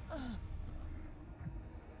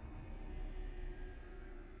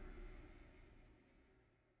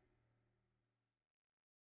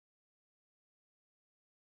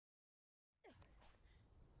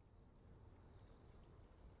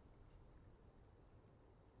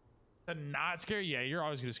 To not scare? Yeah, you're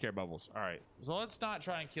always gonna scare Bubbles. All right, so let's not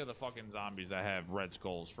try and kill the fucking zombies that have red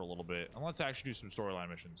skulls for a little bit, and let's actually do some storyline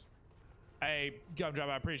missions. Hey, Gumdrop,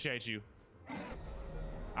 I appreciate you.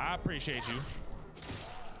 I appreciate you.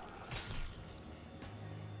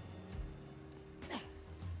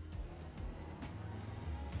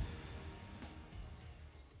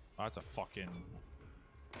 Oh, that's a fucking...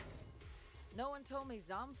 No one told me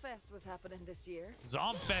Zomfest was happening this year.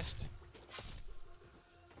 Zomfest.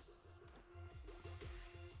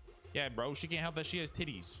 Yeah, bro, she can't help that she has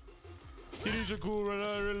titties. Titties are cool,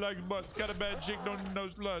 I really like butts. Got a bad chick, don't know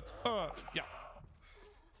sluts. Yeah.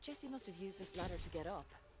 Jesse must have used this ladder to get up.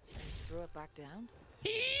 And threw it back down.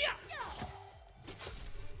 Yeah.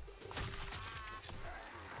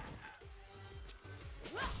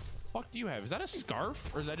 Fuck do you have? Is that a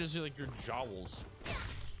scarf? Or is that just like your jowls? I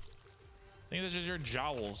think that's just your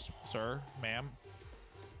jowls, sir, ma'am.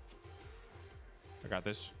 I got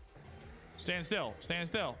this. Stand still. Stand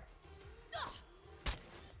still.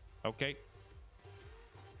 Okay.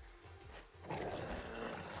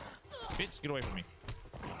 Bitch, get away from me.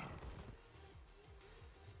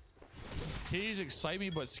 Titties excite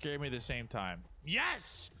me but scare me at the same time.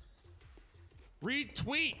 Yes!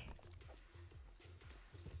 Retweet!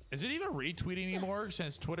 Is it even retweeting anymore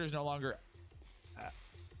since Twitter is no longer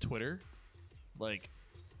Twitter? Like,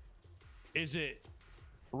 is it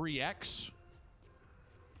re-X?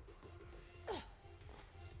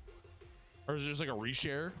 Or is it just like a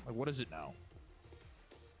reshare? Like, what is it now?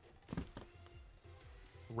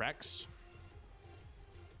 Rex?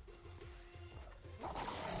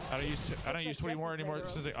 I don't use Twitter anymore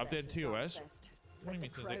since they updated TOS. What do you mean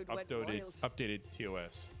since they updated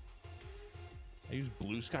TOS? I use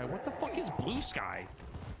Blue Sky. What the fuck is Blue Sky?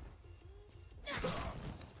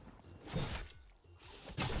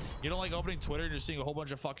 You don't like opening Twitter and you're seeing a whole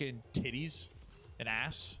bunch of fucking titties and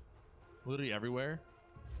ass literally everywhere?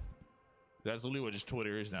 That's literally what just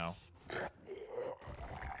Twitter is now.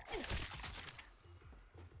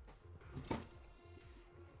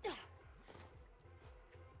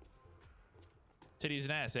 Titties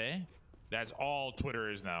and ass, eh? That's all Twitter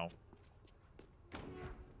is now.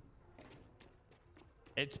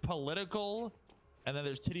 It's political, and then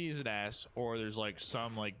there's titties and ass, or there's like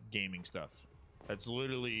some like gaming stuff. That's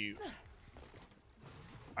literally,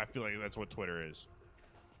 I feel like that's what Twitter is.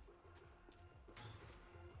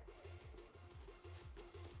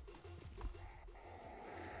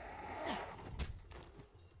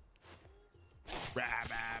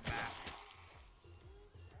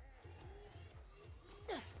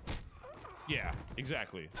 Yeah,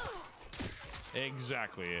 exactly.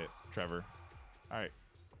 Exactly it, Trevor. All right.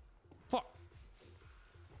 Fuck.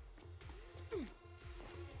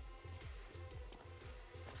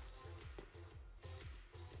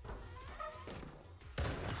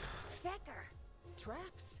 Fecker.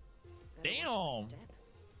 Traps. Damn.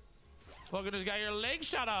 Fucking just got your leg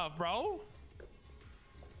shot off, bro.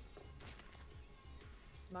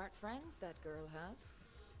 Smart friends that girl has.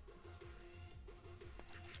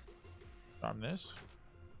 On this.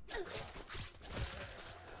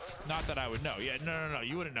 Not that I would know. Yeah, no.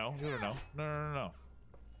 You wouldn't know. You wouldn't know. No.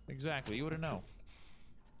 Exactly. You wouldn't know.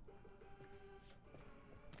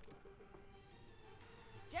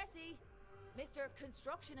 Jesse, Mr.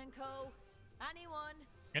 Construction and Co. Anyone?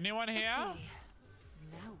 Anyone here? Okay.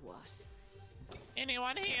 Now what?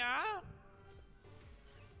 Anyone here?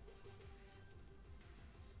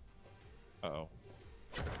 Uh-oh.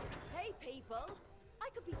 Hey, people. I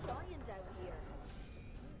could be dying down here.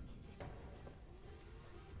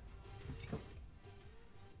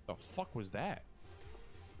 The fuck was that?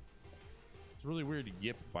 It's really weird to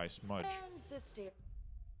yip by Smudge. And the stair.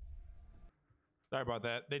 Sorry about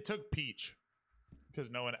that. They took Peach because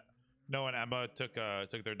no one Emma took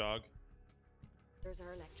their dog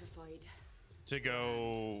Are electrified. to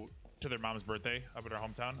go to their mom's birthday up in her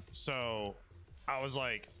hometown. So I was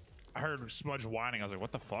like, I heard Smudge whining. I was like,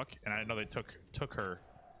 what the fuck? And I didn't know they took her.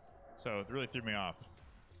 So it really threw me off.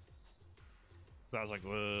 So I was like,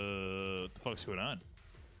 what the fuck's going on?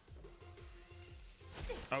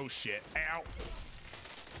 Oh shit. Ow.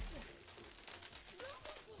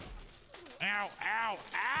 Ow, ow,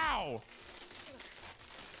 ow!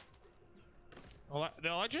 The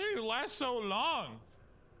electricity lasts so long.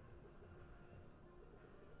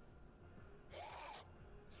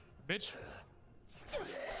 Bitch.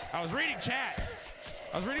 I was reading chat.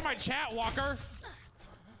 I was reading my chat, Walker.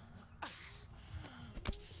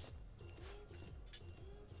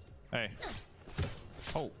 Hey.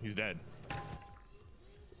 Oh, he's dead.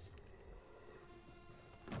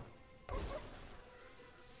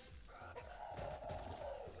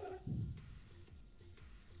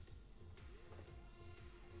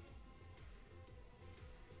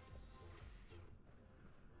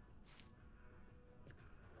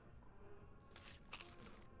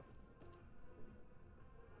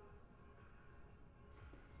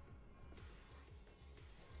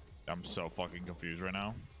 I'm so fucking confused right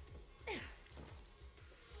now.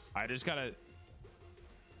 I just gotta...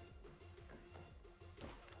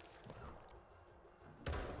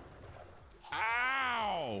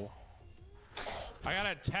 Ow! I got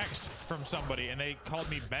a text from somebody and they called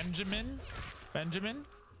me Benjamin.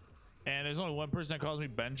 And there's only one person that calls me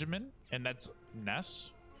Benjamin, and that's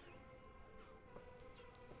Ness.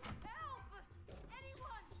 Help!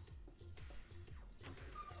 Anyone!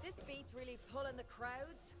 This beat's really pulling the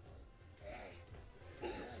crowds.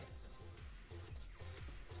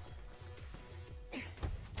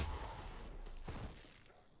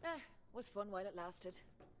 Was fun while it lasted.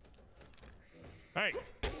 Hey,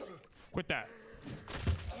 quit that.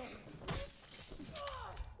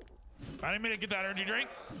 I didn't mean to get that energy drink.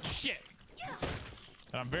 Shit.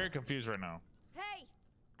 And I'm very confused right now. Hey,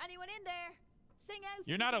 anyone in there? Sing out.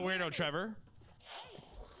 You're not a weirdo, Trevor.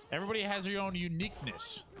 Everybody has their own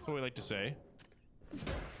uniqueness. That's what we like to say.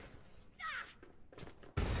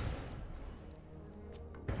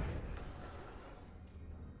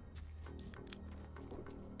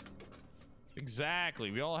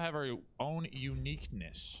 Exactly. We all have our own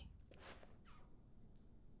uniqueness.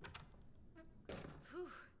 Whew.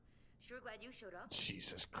 Sure glad you showed up.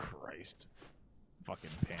 Jesus Christ.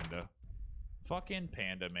 Fucking panda. Fucking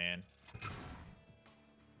panda, man.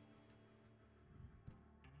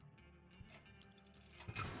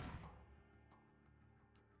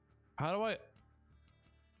 How do I...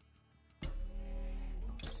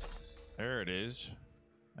 There it is.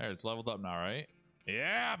 There, it's leveled up now, right?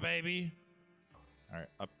 Yeah, baby. All right,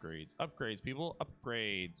 upgrades. Upgrades, people.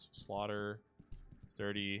 Upgrades. Slaughter.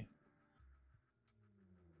 Sturdy.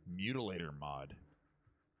 Mutilator mod.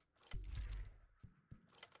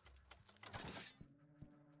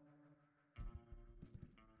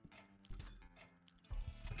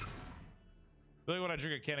 I feel like when I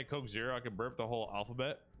drink a can of Coke Zero, I can burp the whole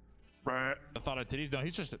alphabet. The thought of titties. No,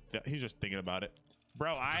 he's just thinking about it.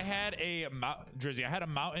 Bro, I had a Drizzy. I had a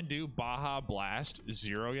Mountain Dew Baja Blast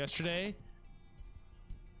Zero yesterday.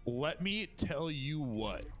 Let me tell you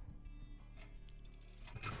what.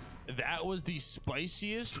 That was the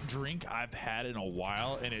spiciest drink I've had in a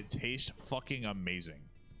while, and it tastes fucking amazing.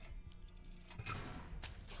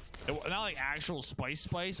 Not like actual spice,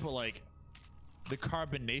 but like the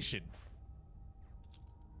carbonation.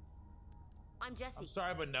 I'm Jesse. I'm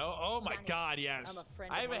sorry, but no. Oh my Danny. God, yes. I'm a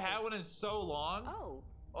friend I of haven't had Michael's. one in so long. Oh.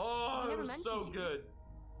 Oh, I it never was so mentioned you. good.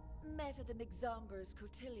 Met at the McZombers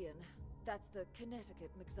Cotillion. That's the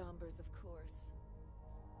Connecticut McZombers, of course.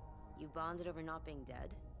 You bonded over not being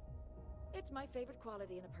dead? It's my favorite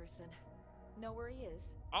quality in a person. Know where he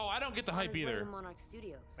is? Oh, I don't get the On hype his way either. to Monarch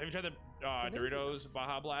Studios. Have you tried the The movie Doritos ones.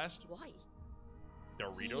 Baja Blast? Why?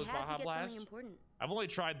 Doritos He had Baja to get Blast? something important. I've only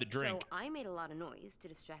tried the drink. So I made a lot of noise to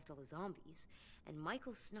distract all the zombies, and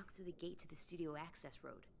Michael snuck through the gate to the studio access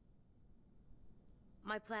road.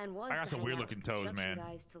 My plan was I got to some hang out weird-looking with the toes, construction man.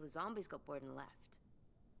 guys till the zombies got bored and left.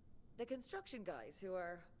 The construction guys who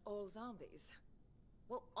are all zombies.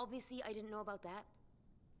 Well, obviously I didn't know about that.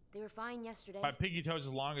 They were fine yesterday. My pinky toes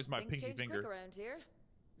as long as my Things pinky change finger. quick around here.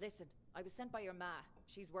 Listen, I was sent by your ma.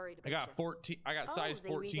 She's worried about I got you. 14. I got size they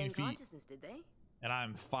 14 regained feet, consciousness, did they? and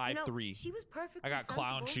I'm 5'3". You know, she was perfectly I got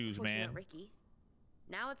clown sensible shoes, pushing man. at Ricky.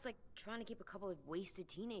 Now it's like trying to keep a couple of wasted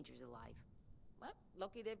teenagers alive. Well,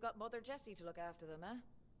 lucky they've got Mother Jessie to look after them, eh?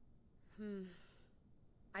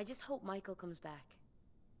 I just hope Michael comes back.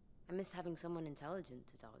 I miss having someone intelligent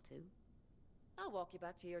to talk to. I'll walk you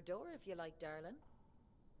back to your door if you like, darling.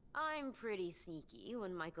 I'm pretty sneaky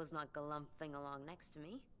when Michael's not galumphing along next to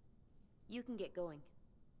me. You can get going.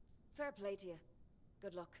 Fair play to you.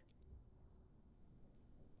 Good luck.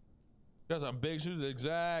 Got some big shoes,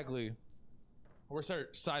 exactly. We're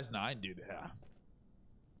size 9, dude. Yeah.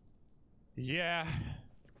 Yeah.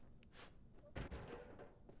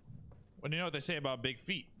 Well, you know what they say about big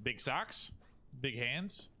feet? Big socks? Big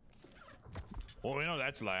hands? Well, we know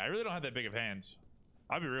that's a lie. I really don't have that big of hands.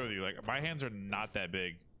 I'll be real with you. Like, my hands are not that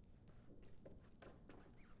big.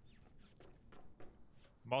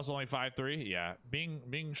 I'm also only 5'3". Yeah.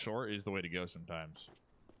 Being short is the way to go sometimes.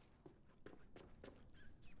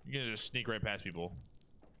 You can just sneak right past people.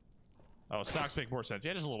 Oh, socks make more sense.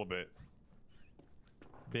 Yeah, just a little bit.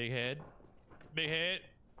 Big head. Big head.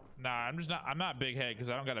 Nah, I'm not big head because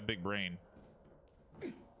I don't got a big brain.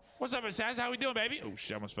 What's up, Assassin? How we doing, baby? Oh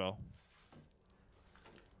shit, I almost fell.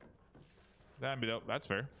 That'd be dope. That's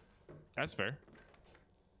fair. That's fair.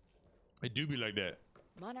 It do be like that.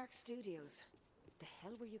 Monarch Studios. The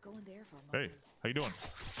hell were you going there for, Hey, Michael? how you doing?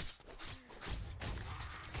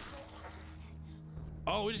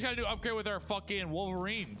 Oh, we just gotta do upgrade with our fucking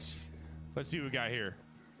Wolverines. Let's see what we got here.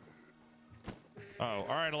 Oh,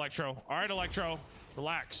 all right, Electro. All right, Electro.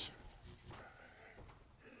 Relax.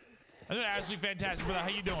 I'm doing absolutely fantastic, brother. How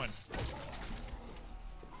you doing?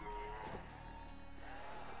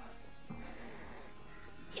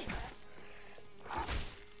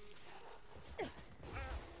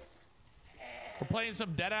 We're playing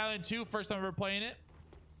some Dead Island 2. First time ever playing it.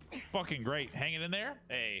 Fucking great. Hanging in there.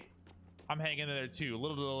 Hey, I'm hanging in there too. A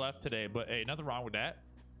little to the left today, but hey, nothing wrong with that.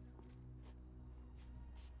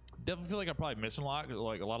 Definitely feel like I'm probably missing a lot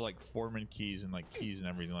of like foreman keys and like keys and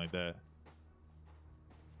everything like that.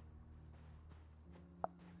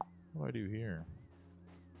 What do I do here?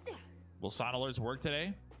 Will sound alerts work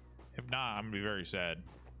today? If not, I'm gonna be very sad.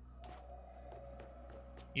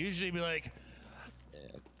 Usually be like,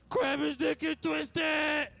 grab his dick and twist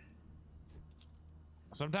it.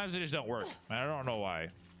 Sometimes they just don't work. I don't know why.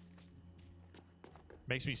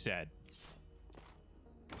 Makes me sad.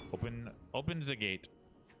 Opens the gate.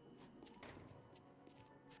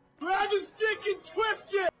 Grab his dick and twist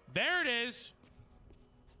it! There it is.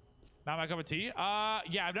 Not my cup of tea.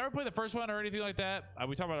 Yeah, I've never played the first one or anything like that.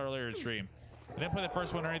 We talked about it earlier in stream. I didn't play the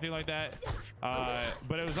first one or anything like that.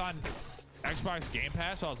 But it was on Xbox Game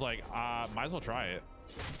Pass, so I was like, might as well try it.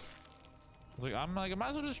 I might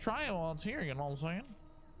as well just try it while it's here, you know what I'm saying?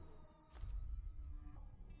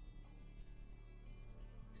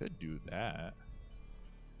 Could do that.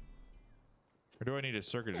 Or do I need a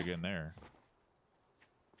circuit to get in there?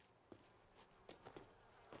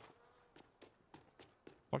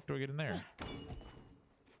 Fuck do I get in there?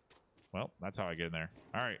 Well, that's how I get in there.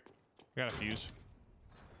 All right, got a fuse.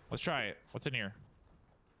 Let's try it. What's in here?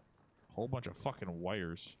 Whole bunch of fucking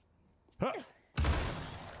wires. Huh.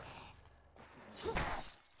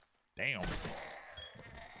 Damn.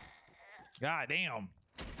 God damn.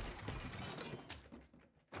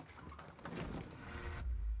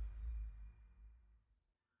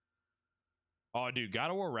 Oh, dude, God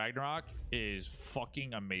of War Ragnarok is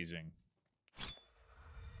fucking amazing.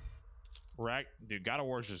 Dude, God of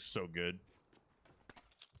War is just so good.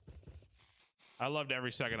 I loved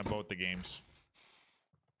every second of both the games.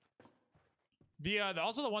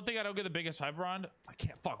 Also the one thing I don't get the biggest hype around, I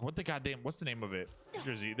can't fuck. What's the name of it?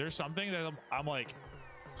 There's something that I'm like,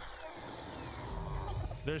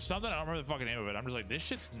 there's something I don't remember the fucking name of it. I'm just like, this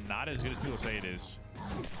shit's not as good as people say it is.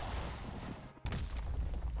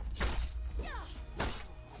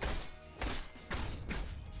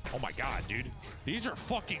 Oh my god, dude. These are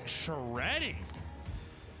fucking shredding.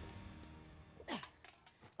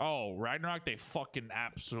 Oh, Ragnarok, they fucking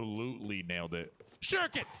absolutely nailed it.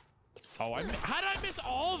 Shuriken! Oh, how did I miss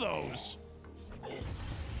all those?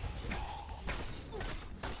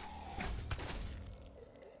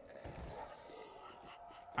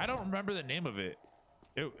 I don't remember the name of it.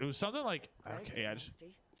 It was something like, okay, I just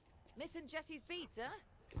missing Jesse's beats,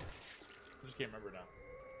 huh? can't remember now.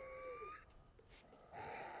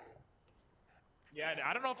 Yeah,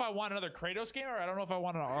 I don't know if I want another Kratos game or I don't know if I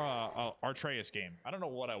want an Atreus game. I don't know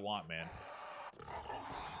what I want, man.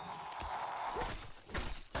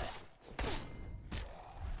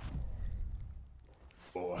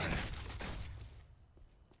 Boy.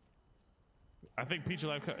 I think Peach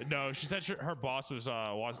Life. No, she said her boss was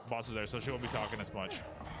there, so she won't be talking as much.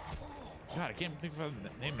 God, I can't think of the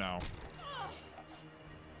name now.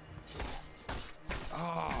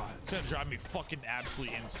 Oh, it's gonna drive me fucking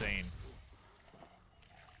absolutely insane.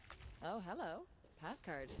 Oh, hello. Pass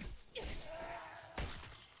card.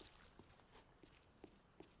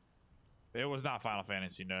 It was not Final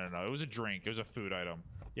Fantasy. No. It was a drink. It was a food item.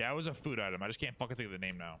 Yeah, it was a food item. I just can't fucking think of the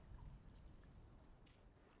name now.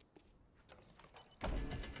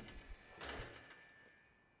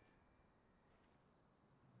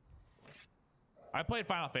 I played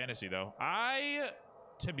Final Fantasy, though.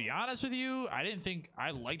 To be honest with you, I didn't think I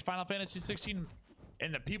liked Final Fantasy 16.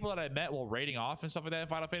 And the people that I met while raiding off and stuff like that in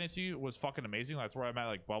Final Fantasy was fucking amazing. That's where I met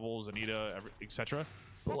like Bubbles, Anita, etc.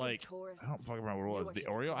 But like, I don't fucking remember what it was. The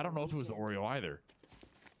Oreo? I don't know if it was the Oreo either.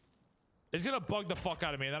 It's gonna bug the fuck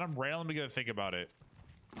out of me, and then I'm randomly gonna think about it.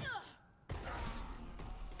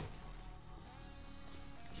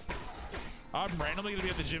 I'm randomly gonna be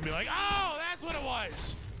at the gym and be like, oh, that's what it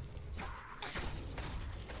was.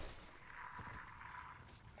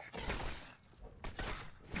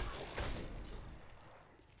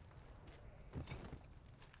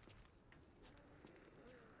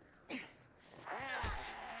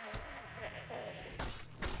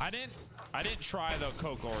 I didn't try the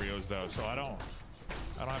Coke Oreos though, so I don't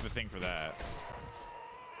have a thing for that.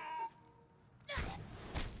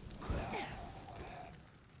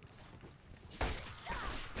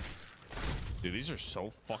 Dude, these are so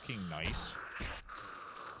fucking nice.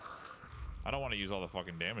 I don't want to use all the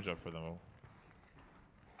fucking damage up for them.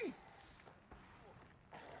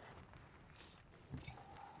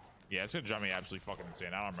 Yeah, it's gonna drive me absolutely fucking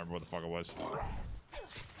insane. I don't remember what the fuck it was.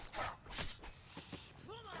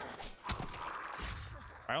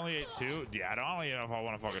 I only ate 2. Yeah, I don't even know if I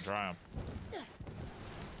want to fucking try them.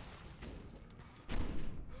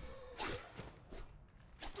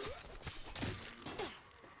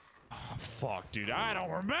 Oh, fuck, dude. I don't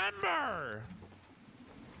remember.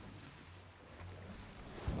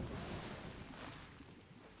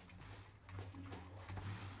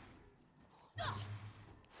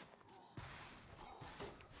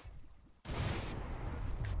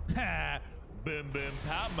 Ha! Boom, boom,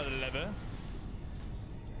 pow, my lever.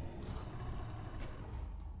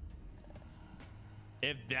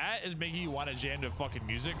 If that is making you want to jam to fucking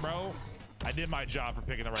music, bro, I did my job for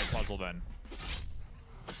picking the right puzzle then.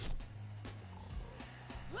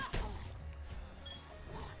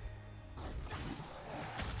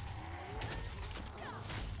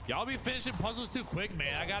 Y'all be finishing puzzles too quick,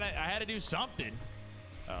 man. I had to do something.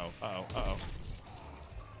 Uh-oh.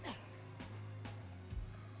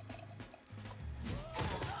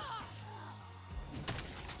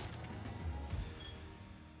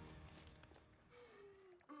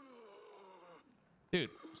 Dude,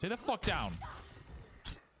 stay the fuck down.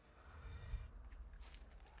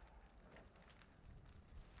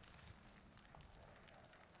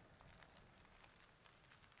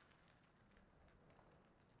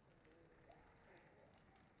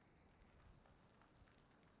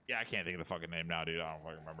 Yeah, I can't think of the fucking name now, dude. I don't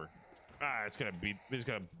fucking remember. It's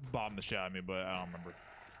gonna bomb the shit out of me, but I don't remember.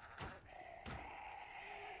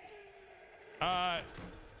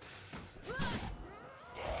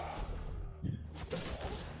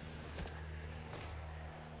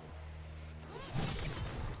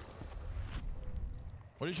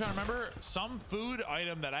 What are you trying to remember? Some food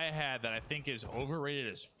item that I had that I think is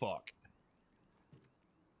overrated as fuck.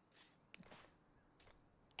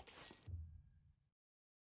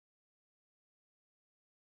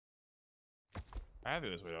 I have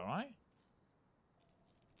it this way, don't I?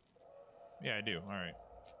 Yeah, I do. All right.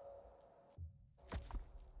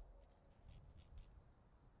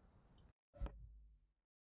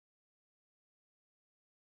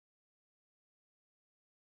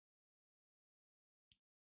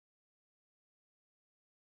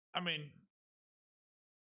 I mean,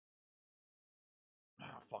 I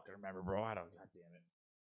don't fucking remember, bro. I don't. God damn it.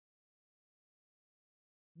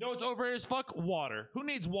 No, it's overrated as fuck. Water. Who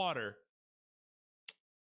needs water?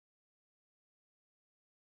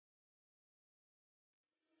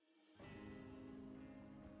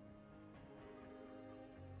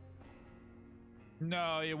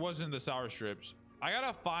 No, it wasn't the sour strips. I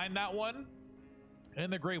gotta find that one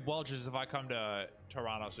and the Great Welches if I come to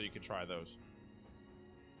Toronto, so you can try those.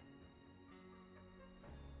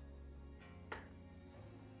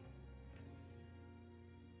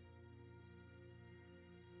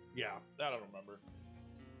 Yeah, I don't remember.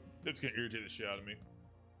 It's gonna irritate the shit out of me.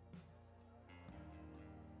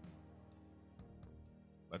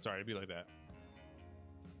 That's alright, it'd be like that.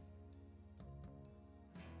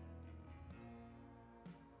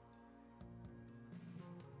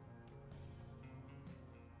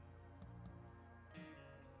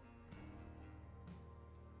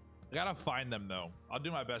 I gotta find them though. I'll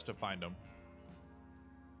do my best to find them.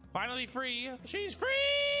 Finally free! She's free!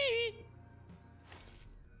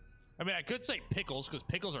 I mean, I could say pickles because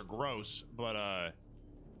pickles are gross, but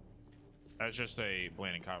that's just a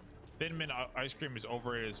bland comment. Thin Mint ice cream is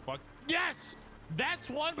overrated as fuck. Yes! That's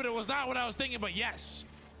one, but it was not what I was thinking, but yes.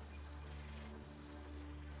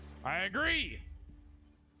 I agree.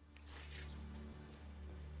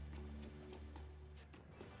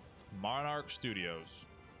 Monarch Studios.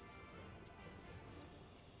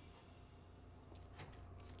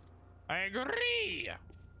 I agree.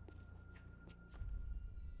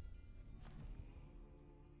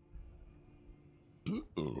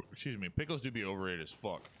 Excuse me. Pickles do be overrated as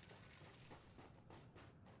fuck.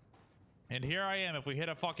 And here I am. If we hit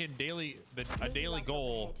a fucking daily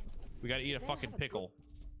goal, we gotta eat a fucking pickle.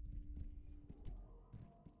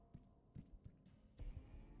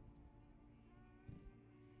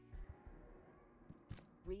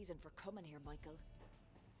 Reason for coming here, Michael.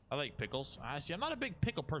 I like pickles. See, I'm not a big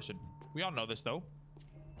pickle person. We all know this, though.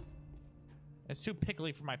 It's too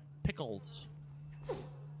pickly for my pickles.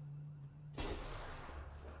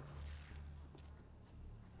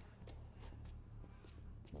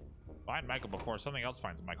 Find Michael before something else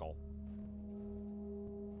finds Michael.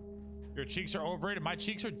 Your cheeks are overrated. My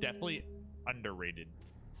cheeks are definitely underrated.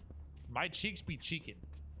 My cheeks be cheeking.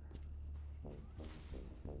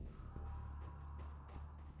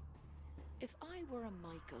 If I were a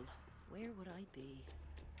Michael, where would I be?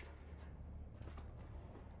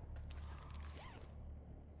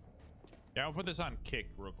 Yeah, I'll put this on kick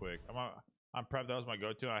real quick. I'm prepped. That was my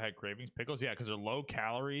go-to. I had cravings. Pickles, yeah, because they're low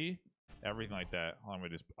calorie, everything like that. Hold on, I'm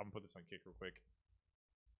gonna put this on kick real quick.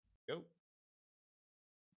 Go.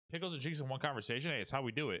 Pickles and cheeks in one conversation. Hey, it's how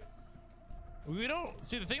we do it. We don't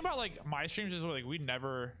see the thing about like my streams is like we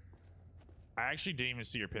never. I actually didn't even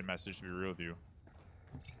see your pin message, to be real with you.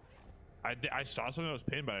 I saw something that was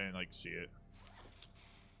pinned, but I didn't like see it.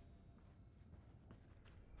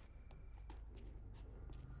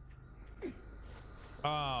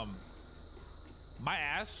 My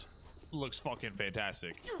ass looks fucking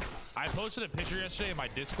fantastic. I posted a picture yesterday in my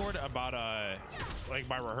Discord about like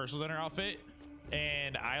my rehearsal dinner outfit,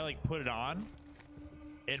 and I like put it on,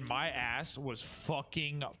 and my ass was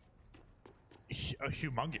fucking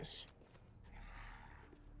humongous.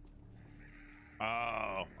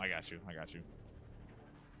 Oh, I got you. I got you.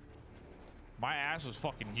 My ass was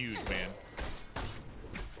fucking huge, man.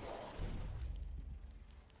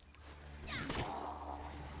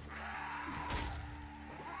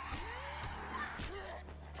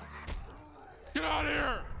 Get out of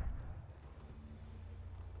here!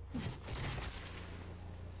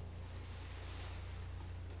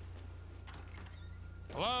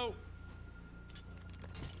 Hello?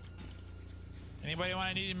 Anybody want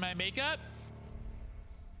to need my makeup?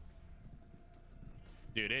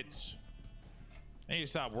 Dude, it's... I need to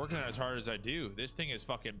stop working as hard as I do. This thing is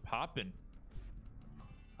fucking popping.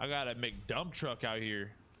 I got a McDump truck out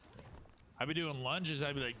here. I'd be doing lunges.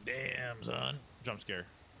 I'd be like, damn, son. Jump scare.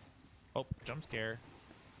 Oh, jump scare.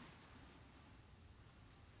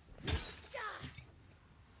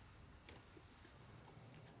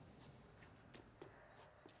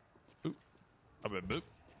 Oop. A bit boop.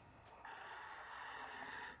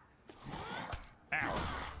 Ow.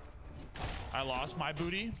 I lost my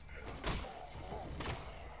booty.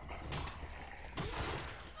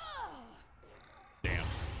 Damn.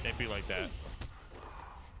 It'd be like that.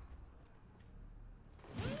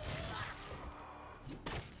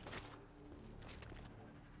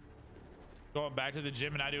 Going back to the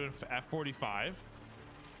gym and I do it at 45.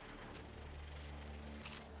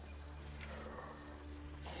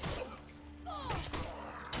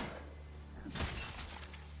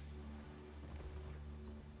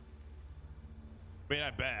 I mean,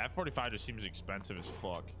 I bet at 45 just seems expensive as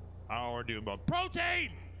fuck. Oh, we're doing both.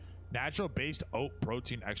 Protein! Natural based oat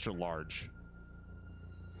protein extra large.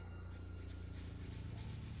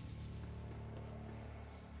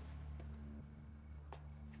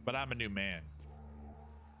 But I'm a new man.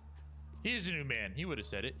 He is a new man. He would have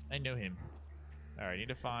said it. I know him. All right, need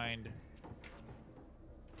to find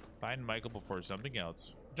Michael before something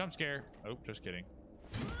else. Jump scare. Oh, just kidding.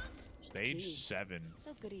 Stage 7.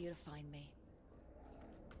 So good of you to find me.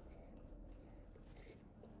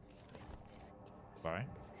 Bye.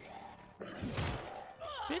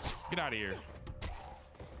 Bitch, get out of here.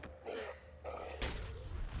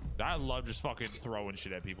 I love just fucking throwing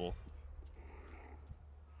shit at people.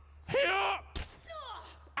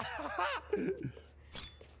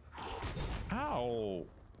 Ow.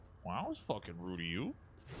 Well, I was fucking rude to you.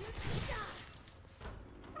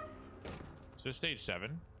 So stage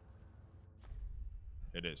 7.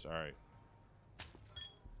 It is. All right.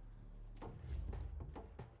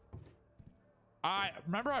 I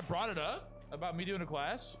remember I brought it up about me doing a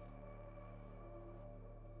class.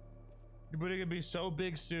 But it could be so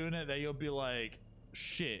big soon that you'll be like,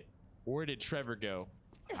 shit, where did Trevor go?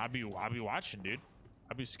 I'll be watching, dude.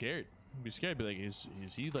 I'd be scared. I'd be scared. I'd be like, is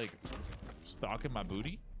he like stalking my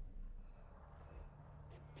booty?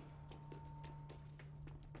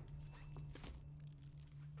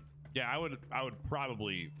 Yeah, I would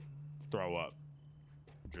probably throw up,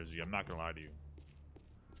 Drizzy. I'm not gonna lie to you.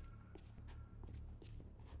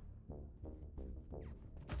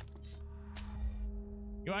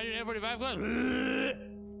 You want to do an F45 class?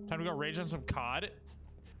 Time to go rage on some COD.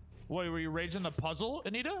 Wait, were you raging the puzzle,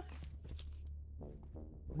 Anita?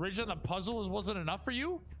 Raging the puzzle wasn't enough for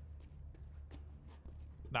you?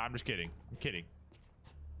 Nah, I'm just kidding. I'm kidding.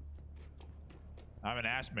 I'm an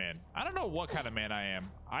ass man. I don't know what kind of man I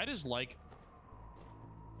am. I just like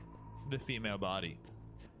the female body.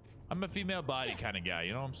 I'm a female body kind of guy.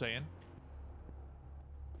 You know what I'm saying?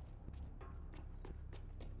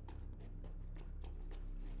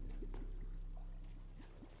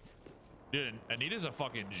 Dude, Anita's a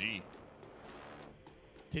fucking G.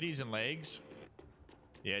 Titties and legs.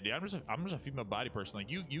 Yeah, dude, I'm just a female body person. Like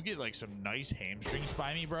you get like some nice hamstrings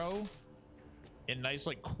by me, bro. And nice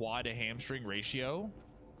like quad to hamstring ratio.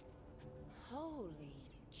 Holy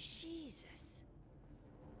Jesus.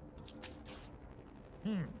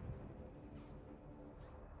 You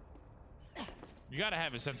gotta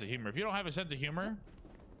have a sense of humor. If you don't have a sense of humor,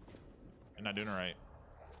 and not doing it right.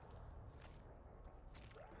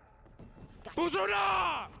 Gotcha.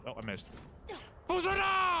 Fuzuna! Oh, I missed.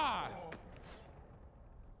 Fuzuna!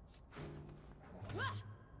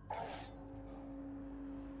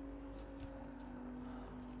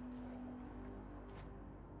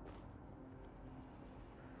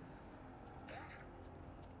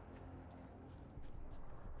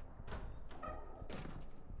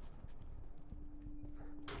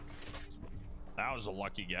 That was a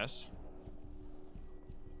lucky guess.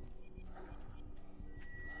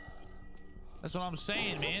 That's what I'm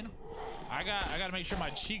saying, man. I gotta make sure my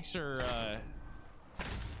cheeks are,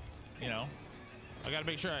 you know, I gotta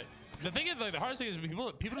make sure. The thing is, like, the hardest thing is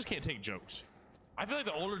people just can't take jokes. I feel like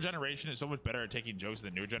the older generation is so much better at taking jokes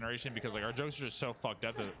than the newer generation because like our jokes are just so fucked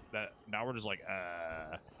up that now we're just like,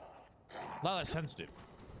 a lot less sensitive.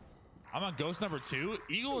 I'm on ghost number 2.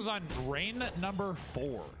 Eagle is on rain number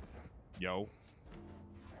 4. Yo.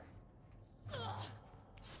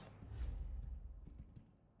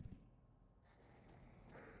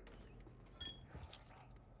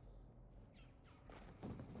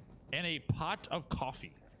 And a pot of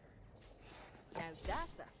coffee. Now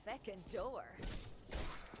that's a feckin' door.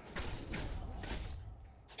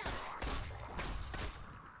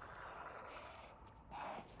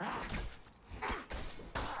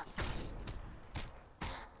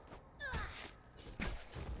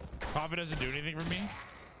 Coffee doesn't do anything for me.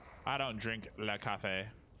 I don't drink la cafe.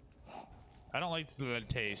 I don't like the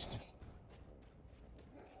taste.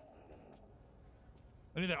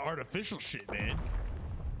 I need that artificial shit, man.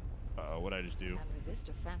 Uh-oh, what'd I just do? Can't resist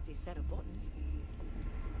a fancy set of buttons.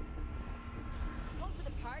 Come for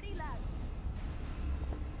the party, lads.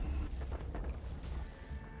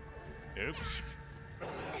 Oops.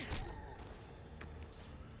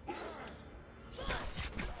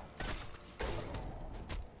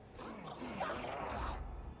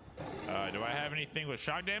 Do I have anything with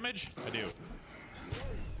shock damage? I do.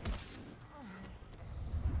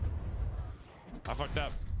 I fucked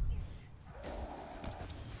up.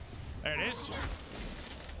 There it is.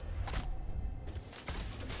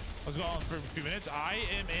 Let's go on for a few minutes. I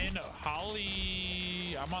am in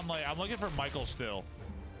Holly. I'm looking for Michael still.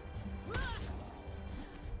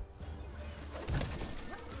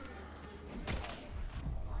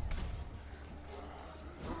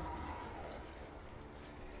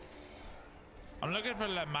 I'm looking for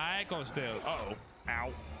the Michael still. Uh-oh.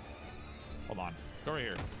 Ow. Hold on. Go right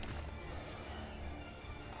here.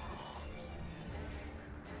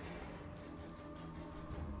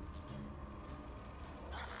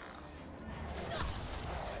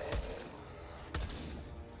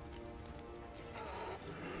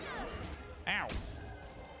 Ow.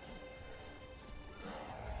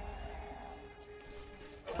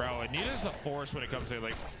 Bro, Anita's a force when it comes to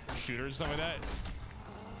like shooters and stuff like that.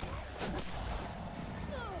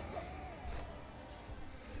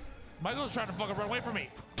 Michael's trying to fucking run away from me.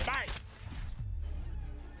 Bye.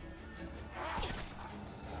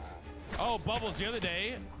 Oh, Bubbles, the other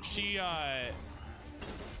day,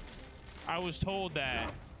 I was told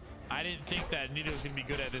that I didn't think that Anita was gonna be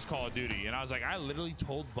good at this Call of Duty. And I was like, I literally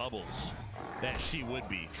told Bubbles that she would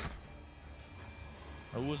be.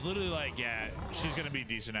 I was literally like, yeah, she's gonna be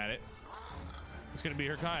decent at it. It's gonna be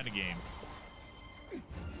her kind of game.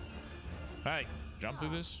 Hey, jump through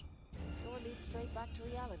this. Door leads straight back to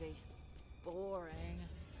reality. Boring.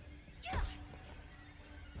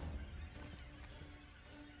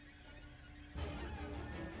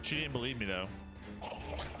 She didn't believe me though.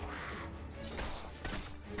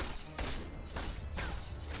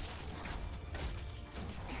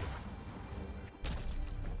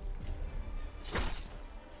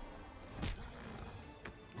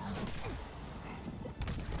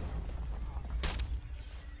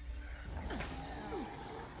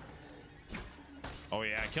 Oh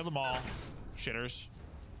yeah, kill them all. Shitters.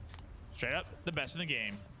 Straight up, the best in the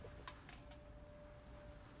game.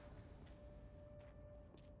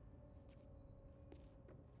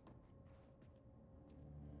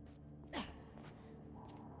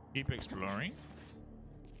 Keep exploring.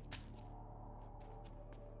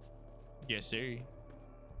 Yes, sir.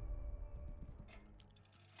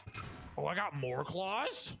 Oh, I got more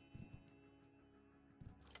claws?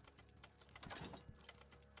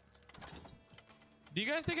 Do you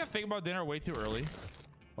guys think I'm thinking about dinner way too early?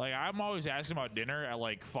 Like, I'm always asking about dinner at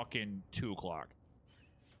like fucking 2 o'clock.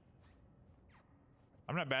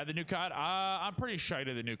 I'm not bad at the new COD. I'm pretty shy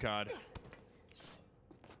to the new COD.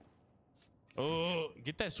 Oh,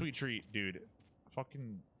 get that sweet treat, dude.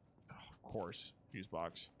 Fucking, oh, of course, fuse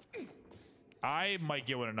box. I might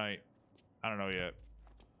get one tonight. I don't know yet.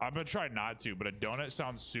 I'm gonna try not to, but a donut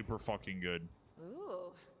sounds super fucking good.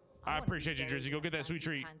 Ooh, I wanna be appreciate you, buried Drizzy. in Go a get that sweet fancy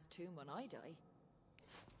treat. pants tomb when I die.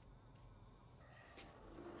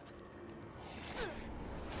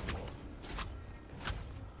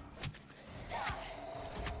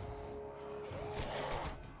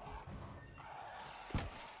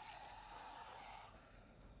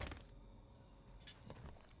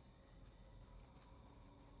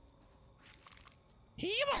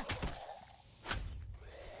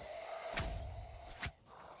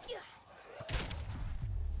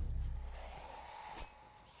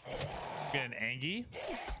 Getting Angie.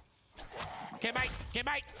 Get bite! Get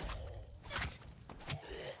bite!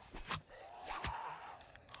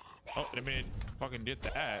 Oh, I mean, fucking did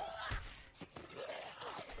that.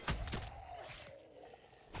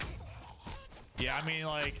 Yeah, I mean,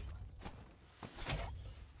 like,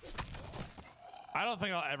 I don't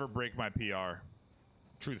think I'll ever break my PR.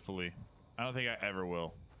 Truthfully, I don't think I ever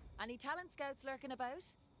will. Any talent scouts lurking about?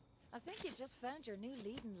 I think you just found your new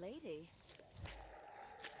leading lady.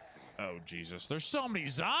 Oh, Jesus. There's so many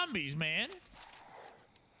zombies, man.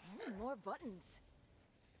 More buttons.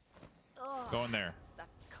 Ugh, Go in there. it's that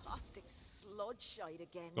caustic sludge shite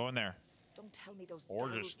again. Go in there. Don't tell me those Or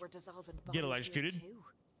bells just were dissolving bodies get here electrocuted. too.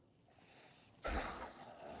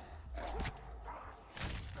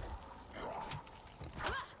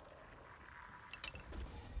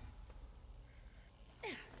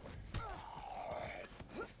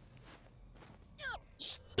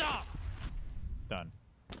 Stop! Done.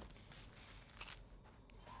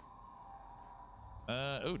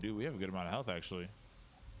 Oh, dude, we have a good amount of health, actually.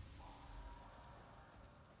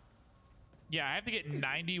 Yeah, I have to get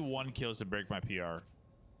 91 kills to break my PR.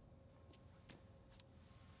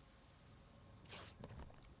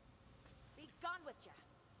 Be gone with ya.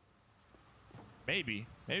 Maybe.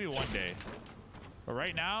 Maybe one day. But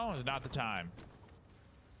right now is not the time.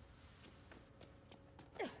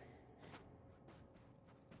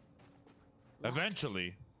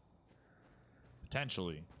 Eventually.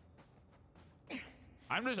 Potentially.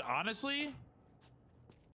 I'm just honestly...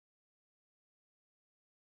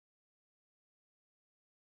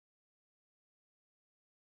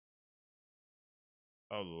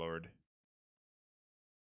 Oh, Lord.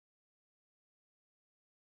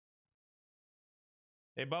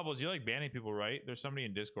 Hey, Bubbles, you like banning people, right? There's somebody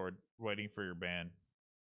in Discord waiting for your ban.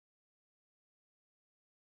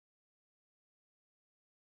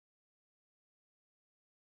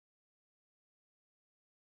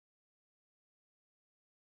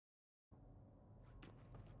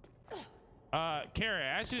 Kara,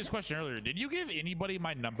 I asked you this question earlier. Did you give anybody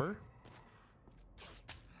my number?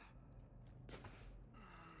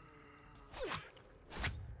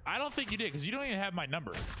 I don't think you did, because you don't even have my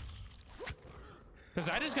number. Because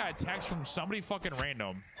I just got a text from somebody fucking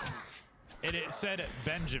random. And it said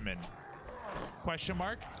Benjamin. Question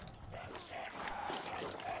mark?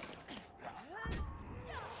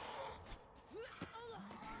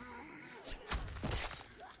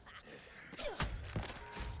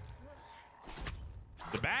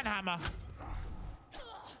 The Banhammer.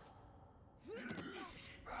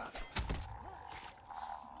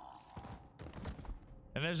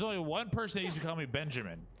 And there's only one person that used to call me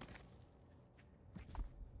Benjamin.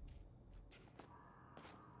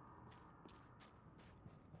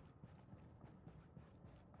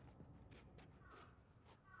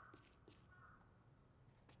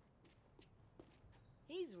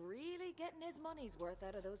 He's really getting his money's worth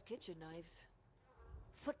out of those kitchen knives.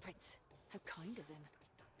 Footprints. How kind of him.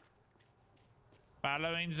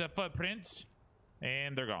 Following the footprints.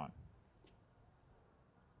 And they're gone.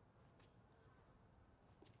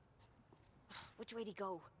 Which way'd he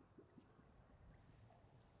go?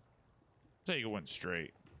 So you went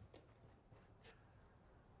straight.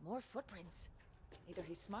 More footprints. Either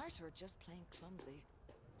he's smart or just plain clumsy.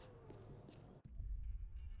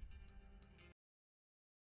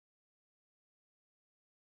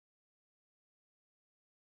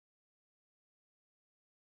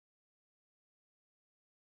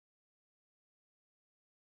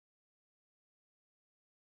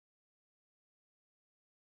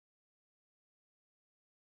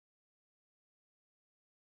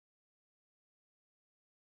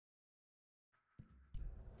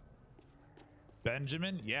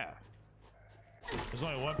 Benjamin? Yeah. There's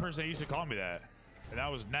only one person that used to call me that. And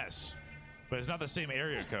that was Ness. But it's not the same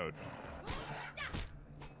area code.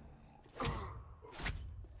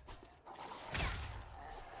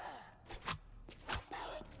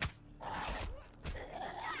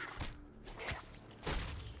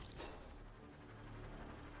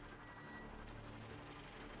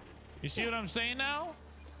 You see what I'm saying now?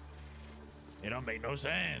 It don't make no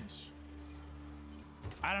sense.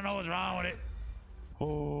 I don't know what's wrong with it.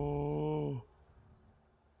 Oh.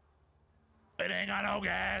 got no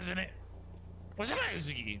gas in it. What's it?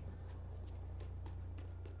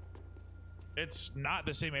 It's not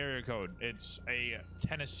the same area code. It's a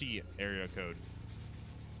Tennessee area code.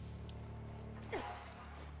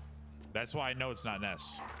 That's why I know it's not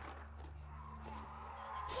Ness.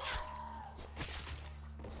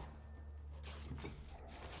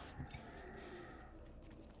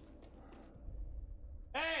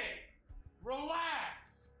 Hey, relax.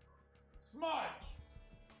 Smudge.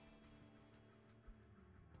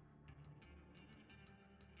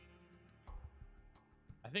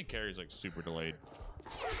 I think Carrie's like super delayed.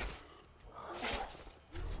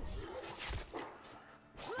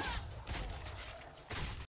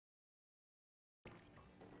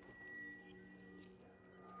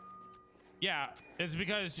 Yeah, it's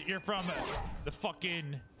because you're from the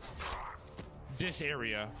fucking this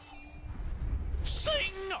area.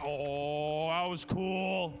 Sing! Oh, that was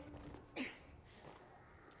cool.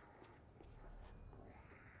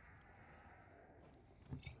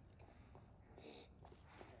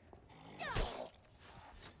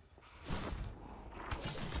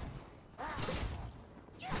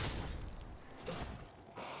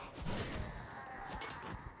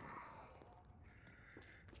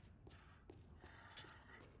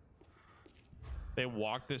 They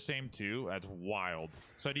walk the same too? That's wild.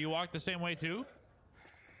 So do you walk the same way too?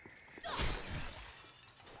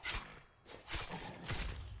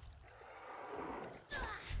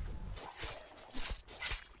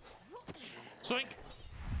 Zoink!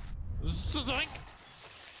 Zoink!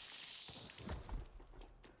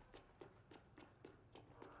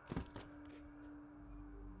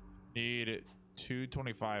 Need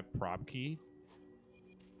 225 prop key.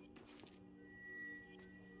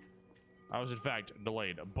 I was in fact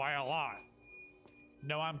delayed by a lot.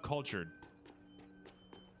 No, I'm cultured.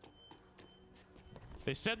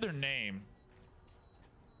 They said their name.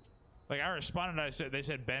 Like I responded, they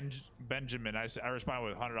said Benjamin. I responded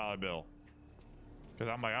with $100 bill. Cause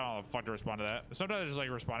I'm like, I don't know the fuck to respond to that. Sometimes I just like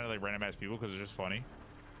respond to like random ass people because it's just funny.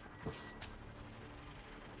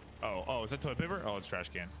 Oh, is that toilet paper? Oh, it's trash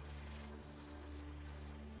can.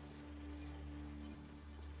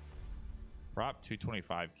 Prop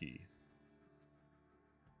 225 key.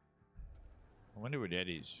 I wonder where that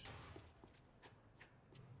is.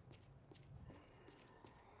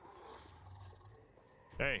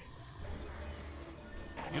 Hey.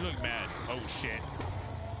 You look mad. Oh, shit.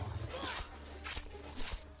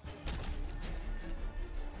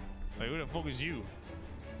 Like, who the fuck is you?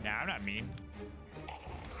 Nah, I'm not mean.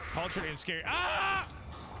 Cultured and scary. Ah!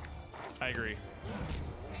 I agree.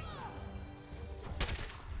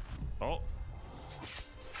 Oh.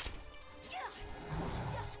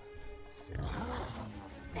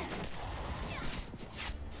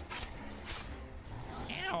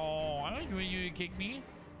 Ow, I like when you kick me.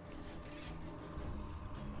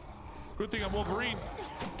 Good thing I'm Wolverine.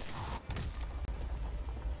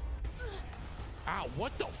 Ow,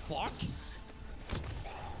 what the fuck?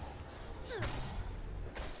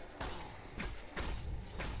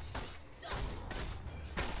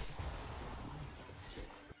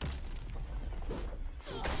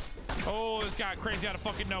 Oh, this got crazy out of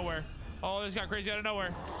fucking nowhere. Oh, this got crazy out of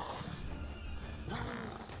nowhere.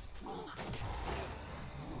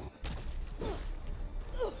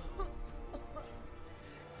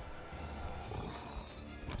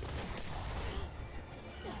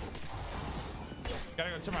 Gotta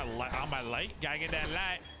go turn my light on my light. Gotta get that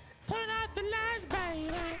light. Turn out the lights, baby.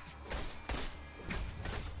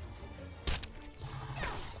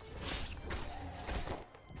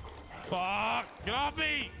 Fuck! Get off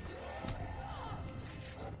me!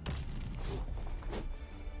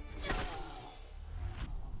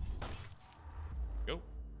 Go.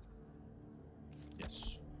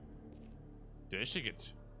 Yes. Dude, this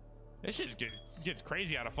shit gets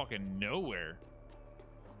crazy out of fucking nowhere.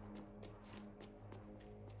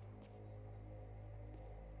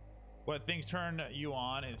 What things turn you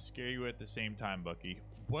on and scare you at the same time, Bucky?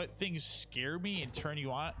 What things scare me and turn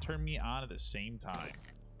me on at the same time?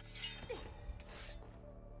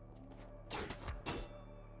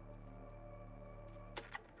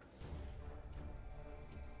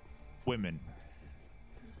 Women.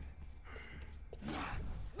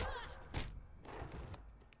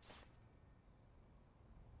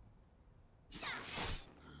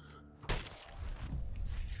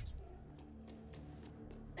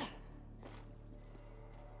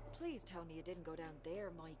 Please tell me you didn't go down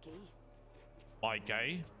there, Mikey.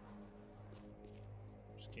 Mikey?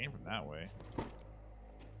 Just came from that way.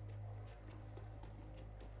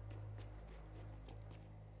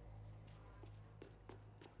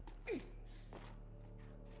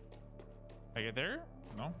 I get there?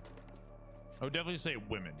 No. I would definitely say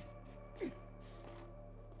women.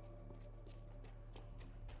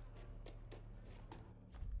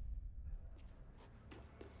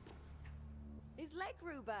 His leg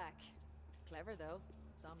grew back. Clever though.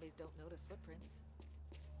 Zombies don't notice footprints.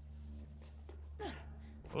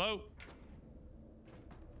 Hello?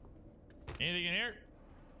 Anything in here?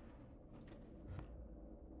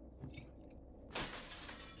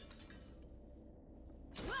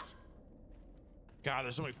 God,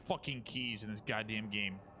 there's so many fucking keys in this goddamn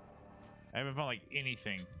game. I haven't found like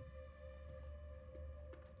anything.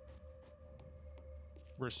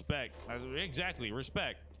 Respect. Exactly,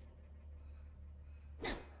 respect.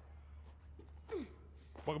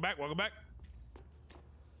 Welcome back, welcome back.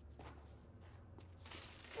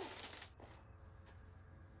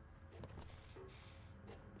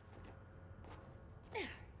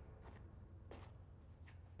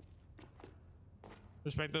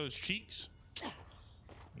 Respect those cheeks.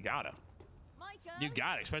 You gotta. Michael! You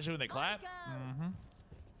got it, especially when they clap. Mm-hmm.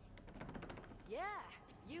 Yeah,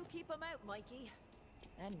 you keep them out, Mikey.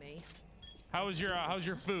 And me. How's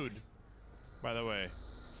your food, by the way?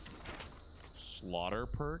 Slaughter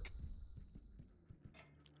perk.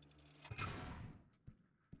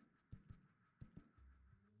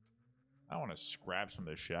 I want to scrap some of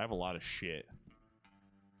this shit. I have a lot of shit.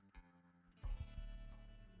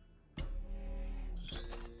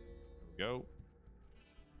 Go.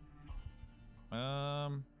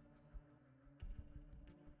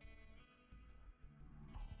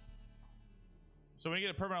 So when you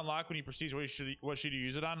get a permanent unlock, when you proceed, what should you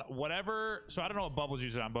use it on? Whatever. So I don't know what Bubbles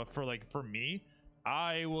use it on, but for me,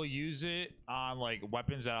 I will use it on like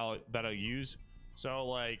weapons that I'll use. So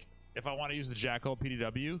like if I want to use the Jackal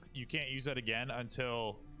PDW, you can't use that again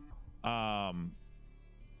until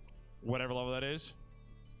whatever level that is.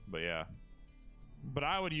 But yeah. But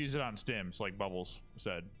I would use it on stims, like Bubbles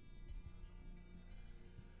said.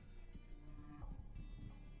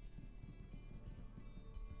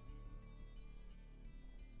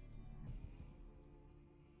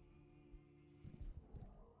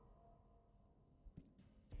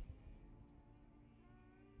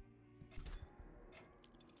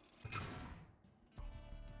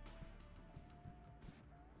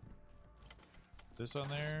 This on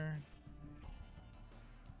there.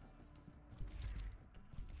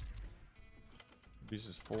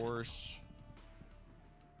 Increases force.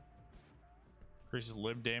 Increases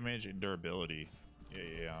limb damage and durability.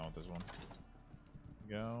 Yeah, I want this one.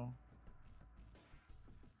 Go.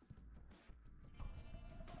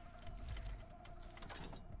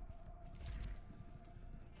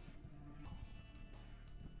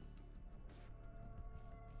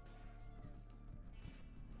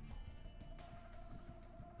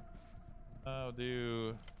 I'll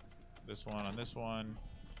do this one on this one.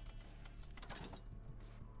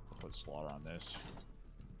 Put slaughter on this.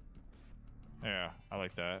 Yeah, I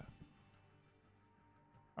like that.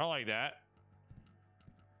 I like that.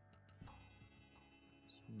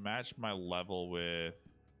 Match my level with...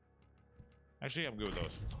 Actually, I'm good with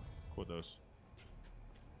those. Cool with those.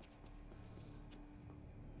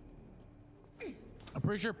 I'm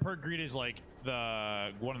pretty sure perk greed is like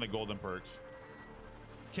one of the golden perks.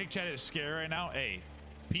 Kick chat is scary right now. Hey,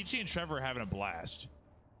 Peachy and Trevor are having a blast.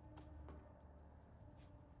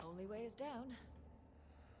 Only way is down.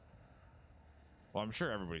 Well, I'm sure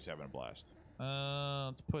everybody's having a blast.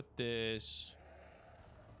 Let's put this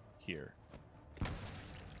here.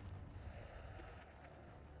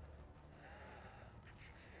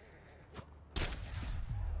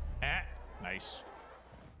 Ah, nice.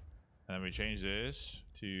 And then we change this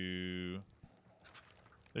to...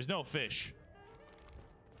 There's no fish.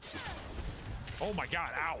 Oh my god,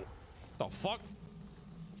 ow. The fuck?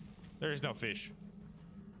 There is no fish.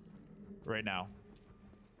 Right now.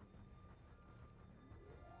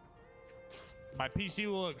 My PC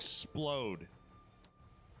will explode.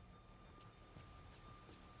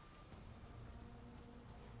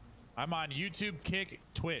 I'm on YouTube, Kick,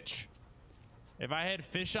 Twitch. If I had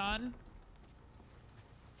fish on,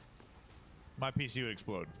 my PC would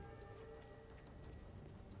explode.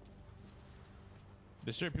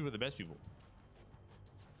 Disturb people are the best people.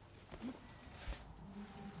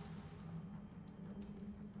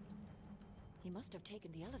 He must have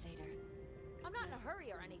taken the elevator. I'm not in a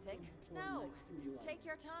hurry or anything. No, take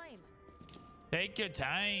your time. Take your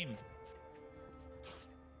time.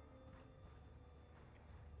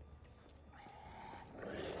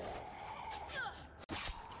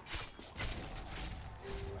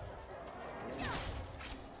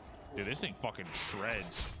 Dude, this thing fucking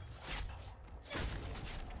shreds.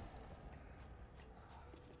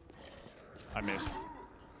 I missed.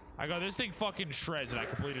 I go, this thing fucking shreds, and I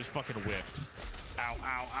completely just fucking whiffed. Ow,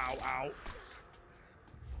 ow, ow, ow.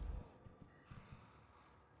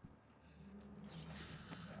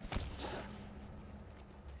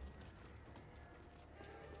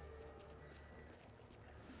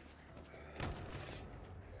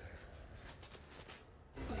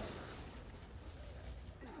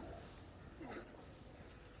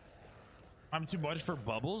 I'm too much for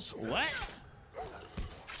Bubbles? What?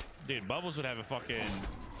 Dude, Bubbles would have a fucking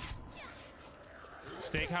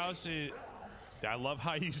steakhouse. I love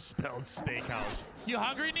how you spelled steakhouse. You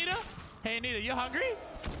hungry, Nita? Hey, Nita, you hungry?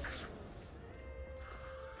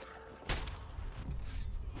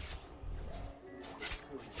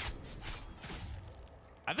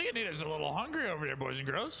 I think Anita's a little hungry over there, boys and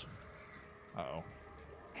girls. Uh-oh.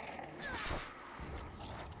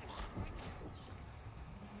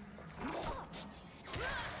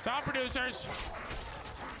 Top producers.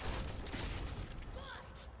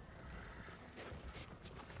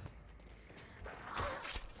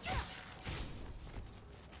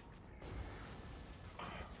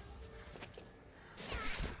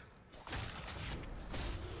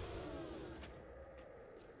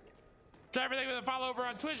 Try everything with a follow over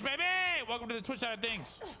on Twitch, baby. Welcome to the Twitch side of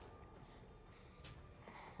things. I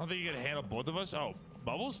don't think you can handle both of us. Oh,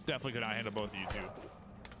 Bubbles definitely could not handle both of you two.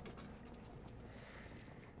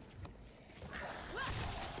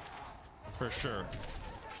 For sure.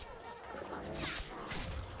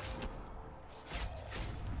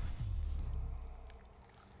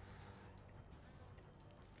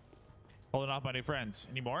 Holding off my new friends.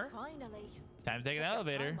 Any more? Finally. Time to take an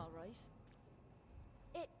elevator. Time, all right.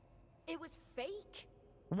 It was fake.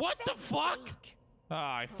 What the fuck? Fake.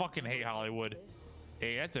 Ah, I fucking hate Hollywood.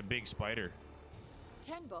 Hey, that's a big spider.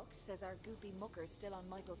 $10 says our goopy mucker's still on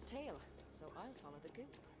Michael's tail, so I'll follow the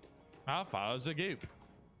goop. I'll follow the goop.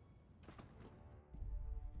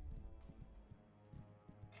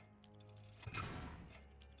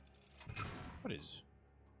 What is?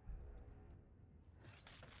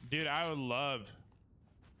 Dude, I would love.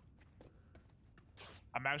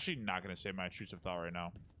 I'm actually not gonna say my intrusive thought right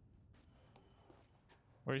now.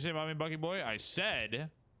 What do you say about me, Bucky boy? I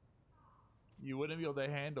said you wouldn't be able to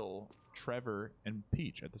handle Trevor and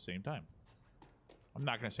Peach at the same time. I'm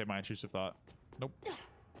not gonna say my intrusive thought. Nope.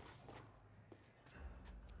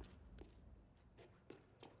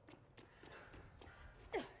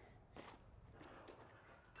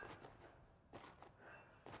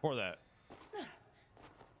 For that.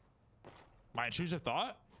 My intrusive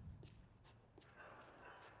thought?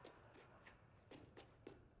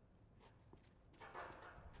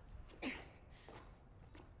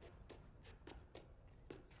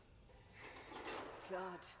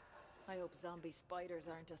 God, I hope zombie spiders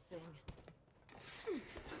aren't a thing.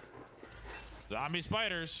 Zombie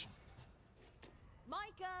spiders.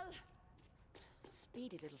 Michael!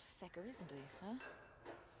 Speedy little fecker, isn't he, huh?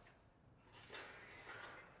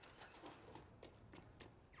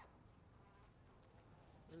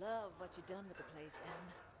 Love what you done with the place, Em.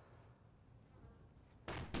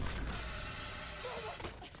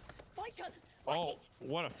 Michael! Oh,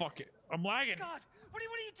 what a fucking... I'm lagging. God, what are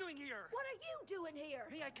you doing here? What are you doing here?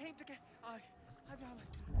 Me, I came to get... I'm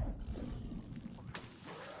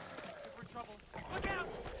we're in trouble. Look out!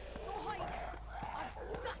 Go hide!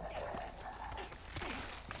 I've got this!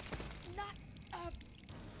 Not a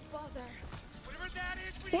bother. Whatever that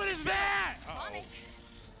is, What is that? On it!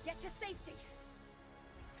 Get to safety!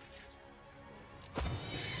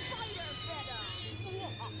 Spider feather!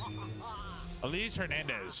 Elise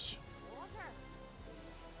Hernandez. Water!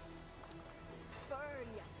 Burn,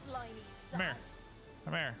 you slimy sod! Come here.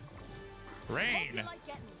 Come here. Hope Rain. you like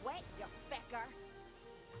getting wet, you fecker!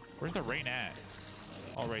 Where's the rain at?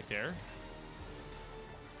 Oh, right there.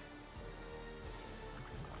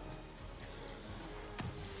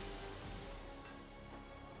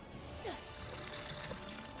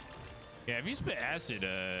 Yeah, if you spit acid,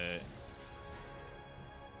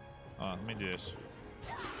 let me do this.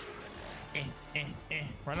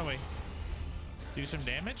 Run away. Do some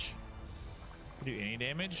damage. Do any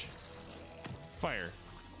damage. Fire.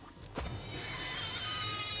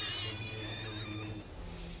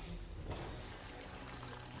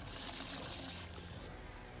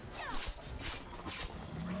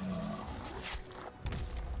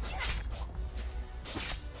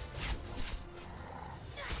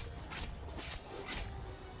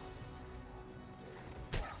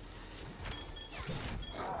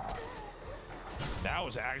 That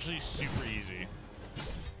was actually super easy.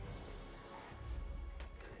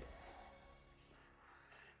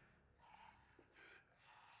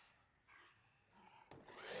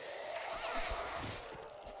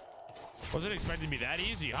 Wasn't expecting to be that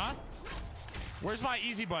easy, huh? Where's my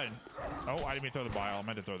easy button? Oh, I didn't mean to throw the bile. I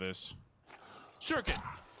meant to throw this. Shuriken.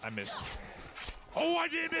 I missed. Oh, I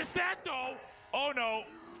didn't miss that, though. Oh, no.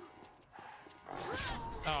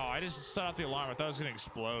 Oh, I just set off the alarm. I thought it was going to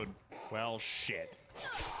explode. Well, shit.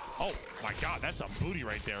 Oh, my God. That's some booty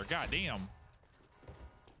right there. God damn.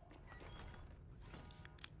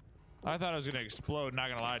 I thought it was going to explode. Not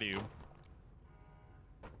going to lie to you.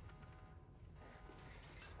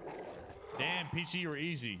 Damn, Peachy, you were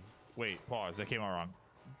easy. Wait, pause. That came out wrong.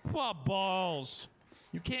 Oh, balls.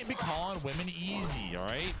 You can't be calling women easy, all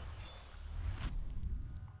right?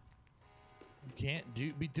 You can't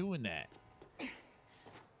be doing that.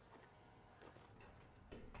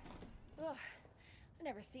 Ugh, I've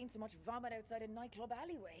never seen so much vomit outside a nightclub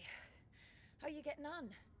alleyway. How you getting on?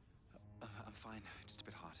 I'm fine. Just a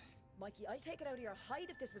bit hot. Mikey, I'll take it out of your hide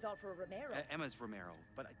if this was all for a Romero. Emma's Romero,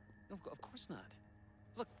 but no, of course not.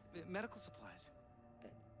 Look, medical supplies.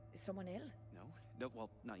 Is someone ill? No, well,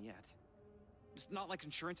 not yet. It's not like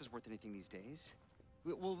insurance is worth anything these days.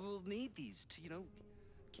 We'll need these to,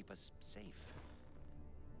 keep us safe.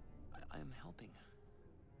 I am helping.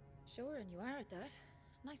 Sure, and you are at that.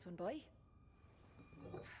 Nice one, boy.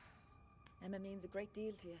 Emma means a great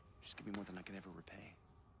deal to you. Just give me more than I can ever repay.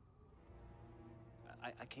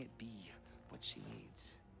 I can't be what she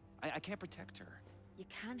needs. I can't protect her. You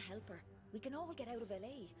can help her. We can all get out of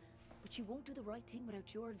LA. But she won't do the right thing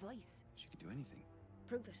without your advice. She can do anything.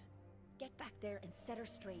 Prove it. Get back there and set her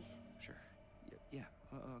straight. Sure. Yeah.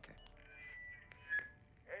 Okay.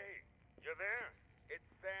 Hey, you there?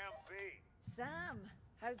 It's Sam B. Sam,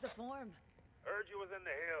 how's the form? Heard you was in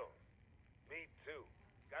the hills. Me too.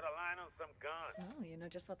 Got a line on some guns. Oh, you know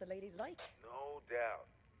just what the ladies like. No doubt.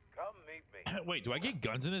 Come meet me. Wait, do I get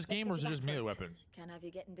guns in this game, or is it just melee weapons? Can't have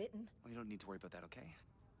you getting bitten. Well, you don't need to worry about that, okay?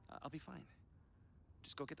 I'll be fine.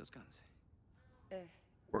 Just go get those guns.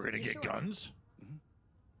 We're gonna get guns? Mm-hmm.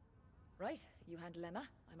 Right, you handle Emma.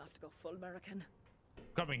 I'm off to go full American.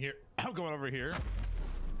 Coming here. I'm going over here.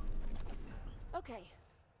 Okay,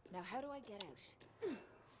 now how do I get out?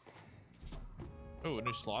 Oh, a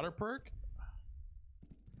new slaughter perk?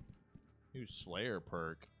 New slayer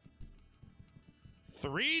perk.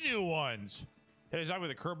 3 new ones. Hit a zombie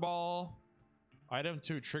with a curveball. Item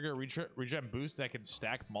to trigger regen boost that can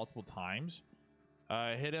stack multiple times.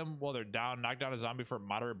 Hit him while they're down. Knock down a zombie for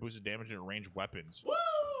moderate boosted damage and ranged weapons. Woo!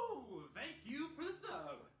 Thank you for the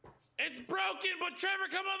sub. It's broken, but Trevor,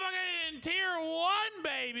 come on, fucking tier 1,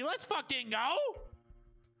 baby. Let's fucking go.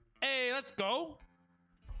 Hey, let's go.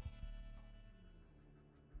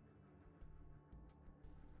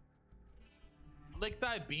 Lick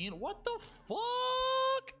thy bean. What the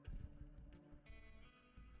fuck?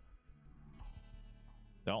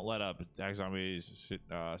 Don't let up. Attack zombies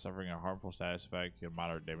suffering a harmful status effect. Get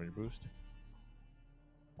moderate damage boost.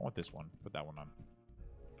 I want this one. Put that one on.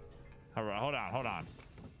 All right, hold on.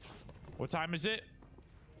 What time is it?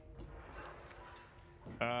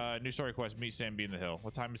 New story quest. Meet Sam B in the hill.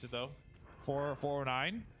 What time is it though?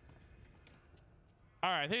 4:09.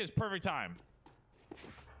 All right, I think it's perfect time.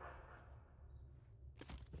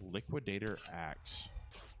 Liquidator axe.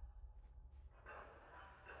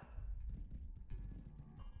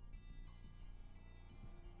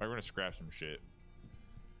 We're gonna scrap some shit.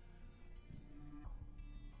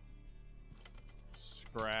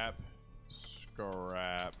 Scrap.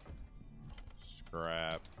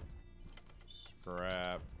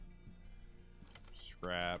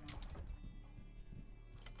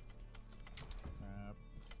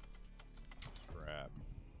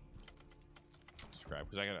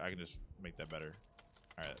 Because I can just make that better.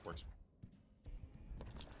 All right, that works.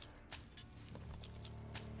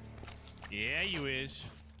 Yeah, you is.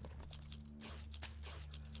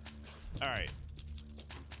 All right.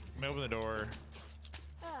 Let me open the door.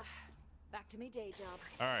 Back to me day job.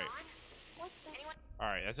 All right. What's that? All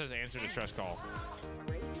right, that says answer to stress call.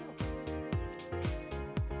 Radio?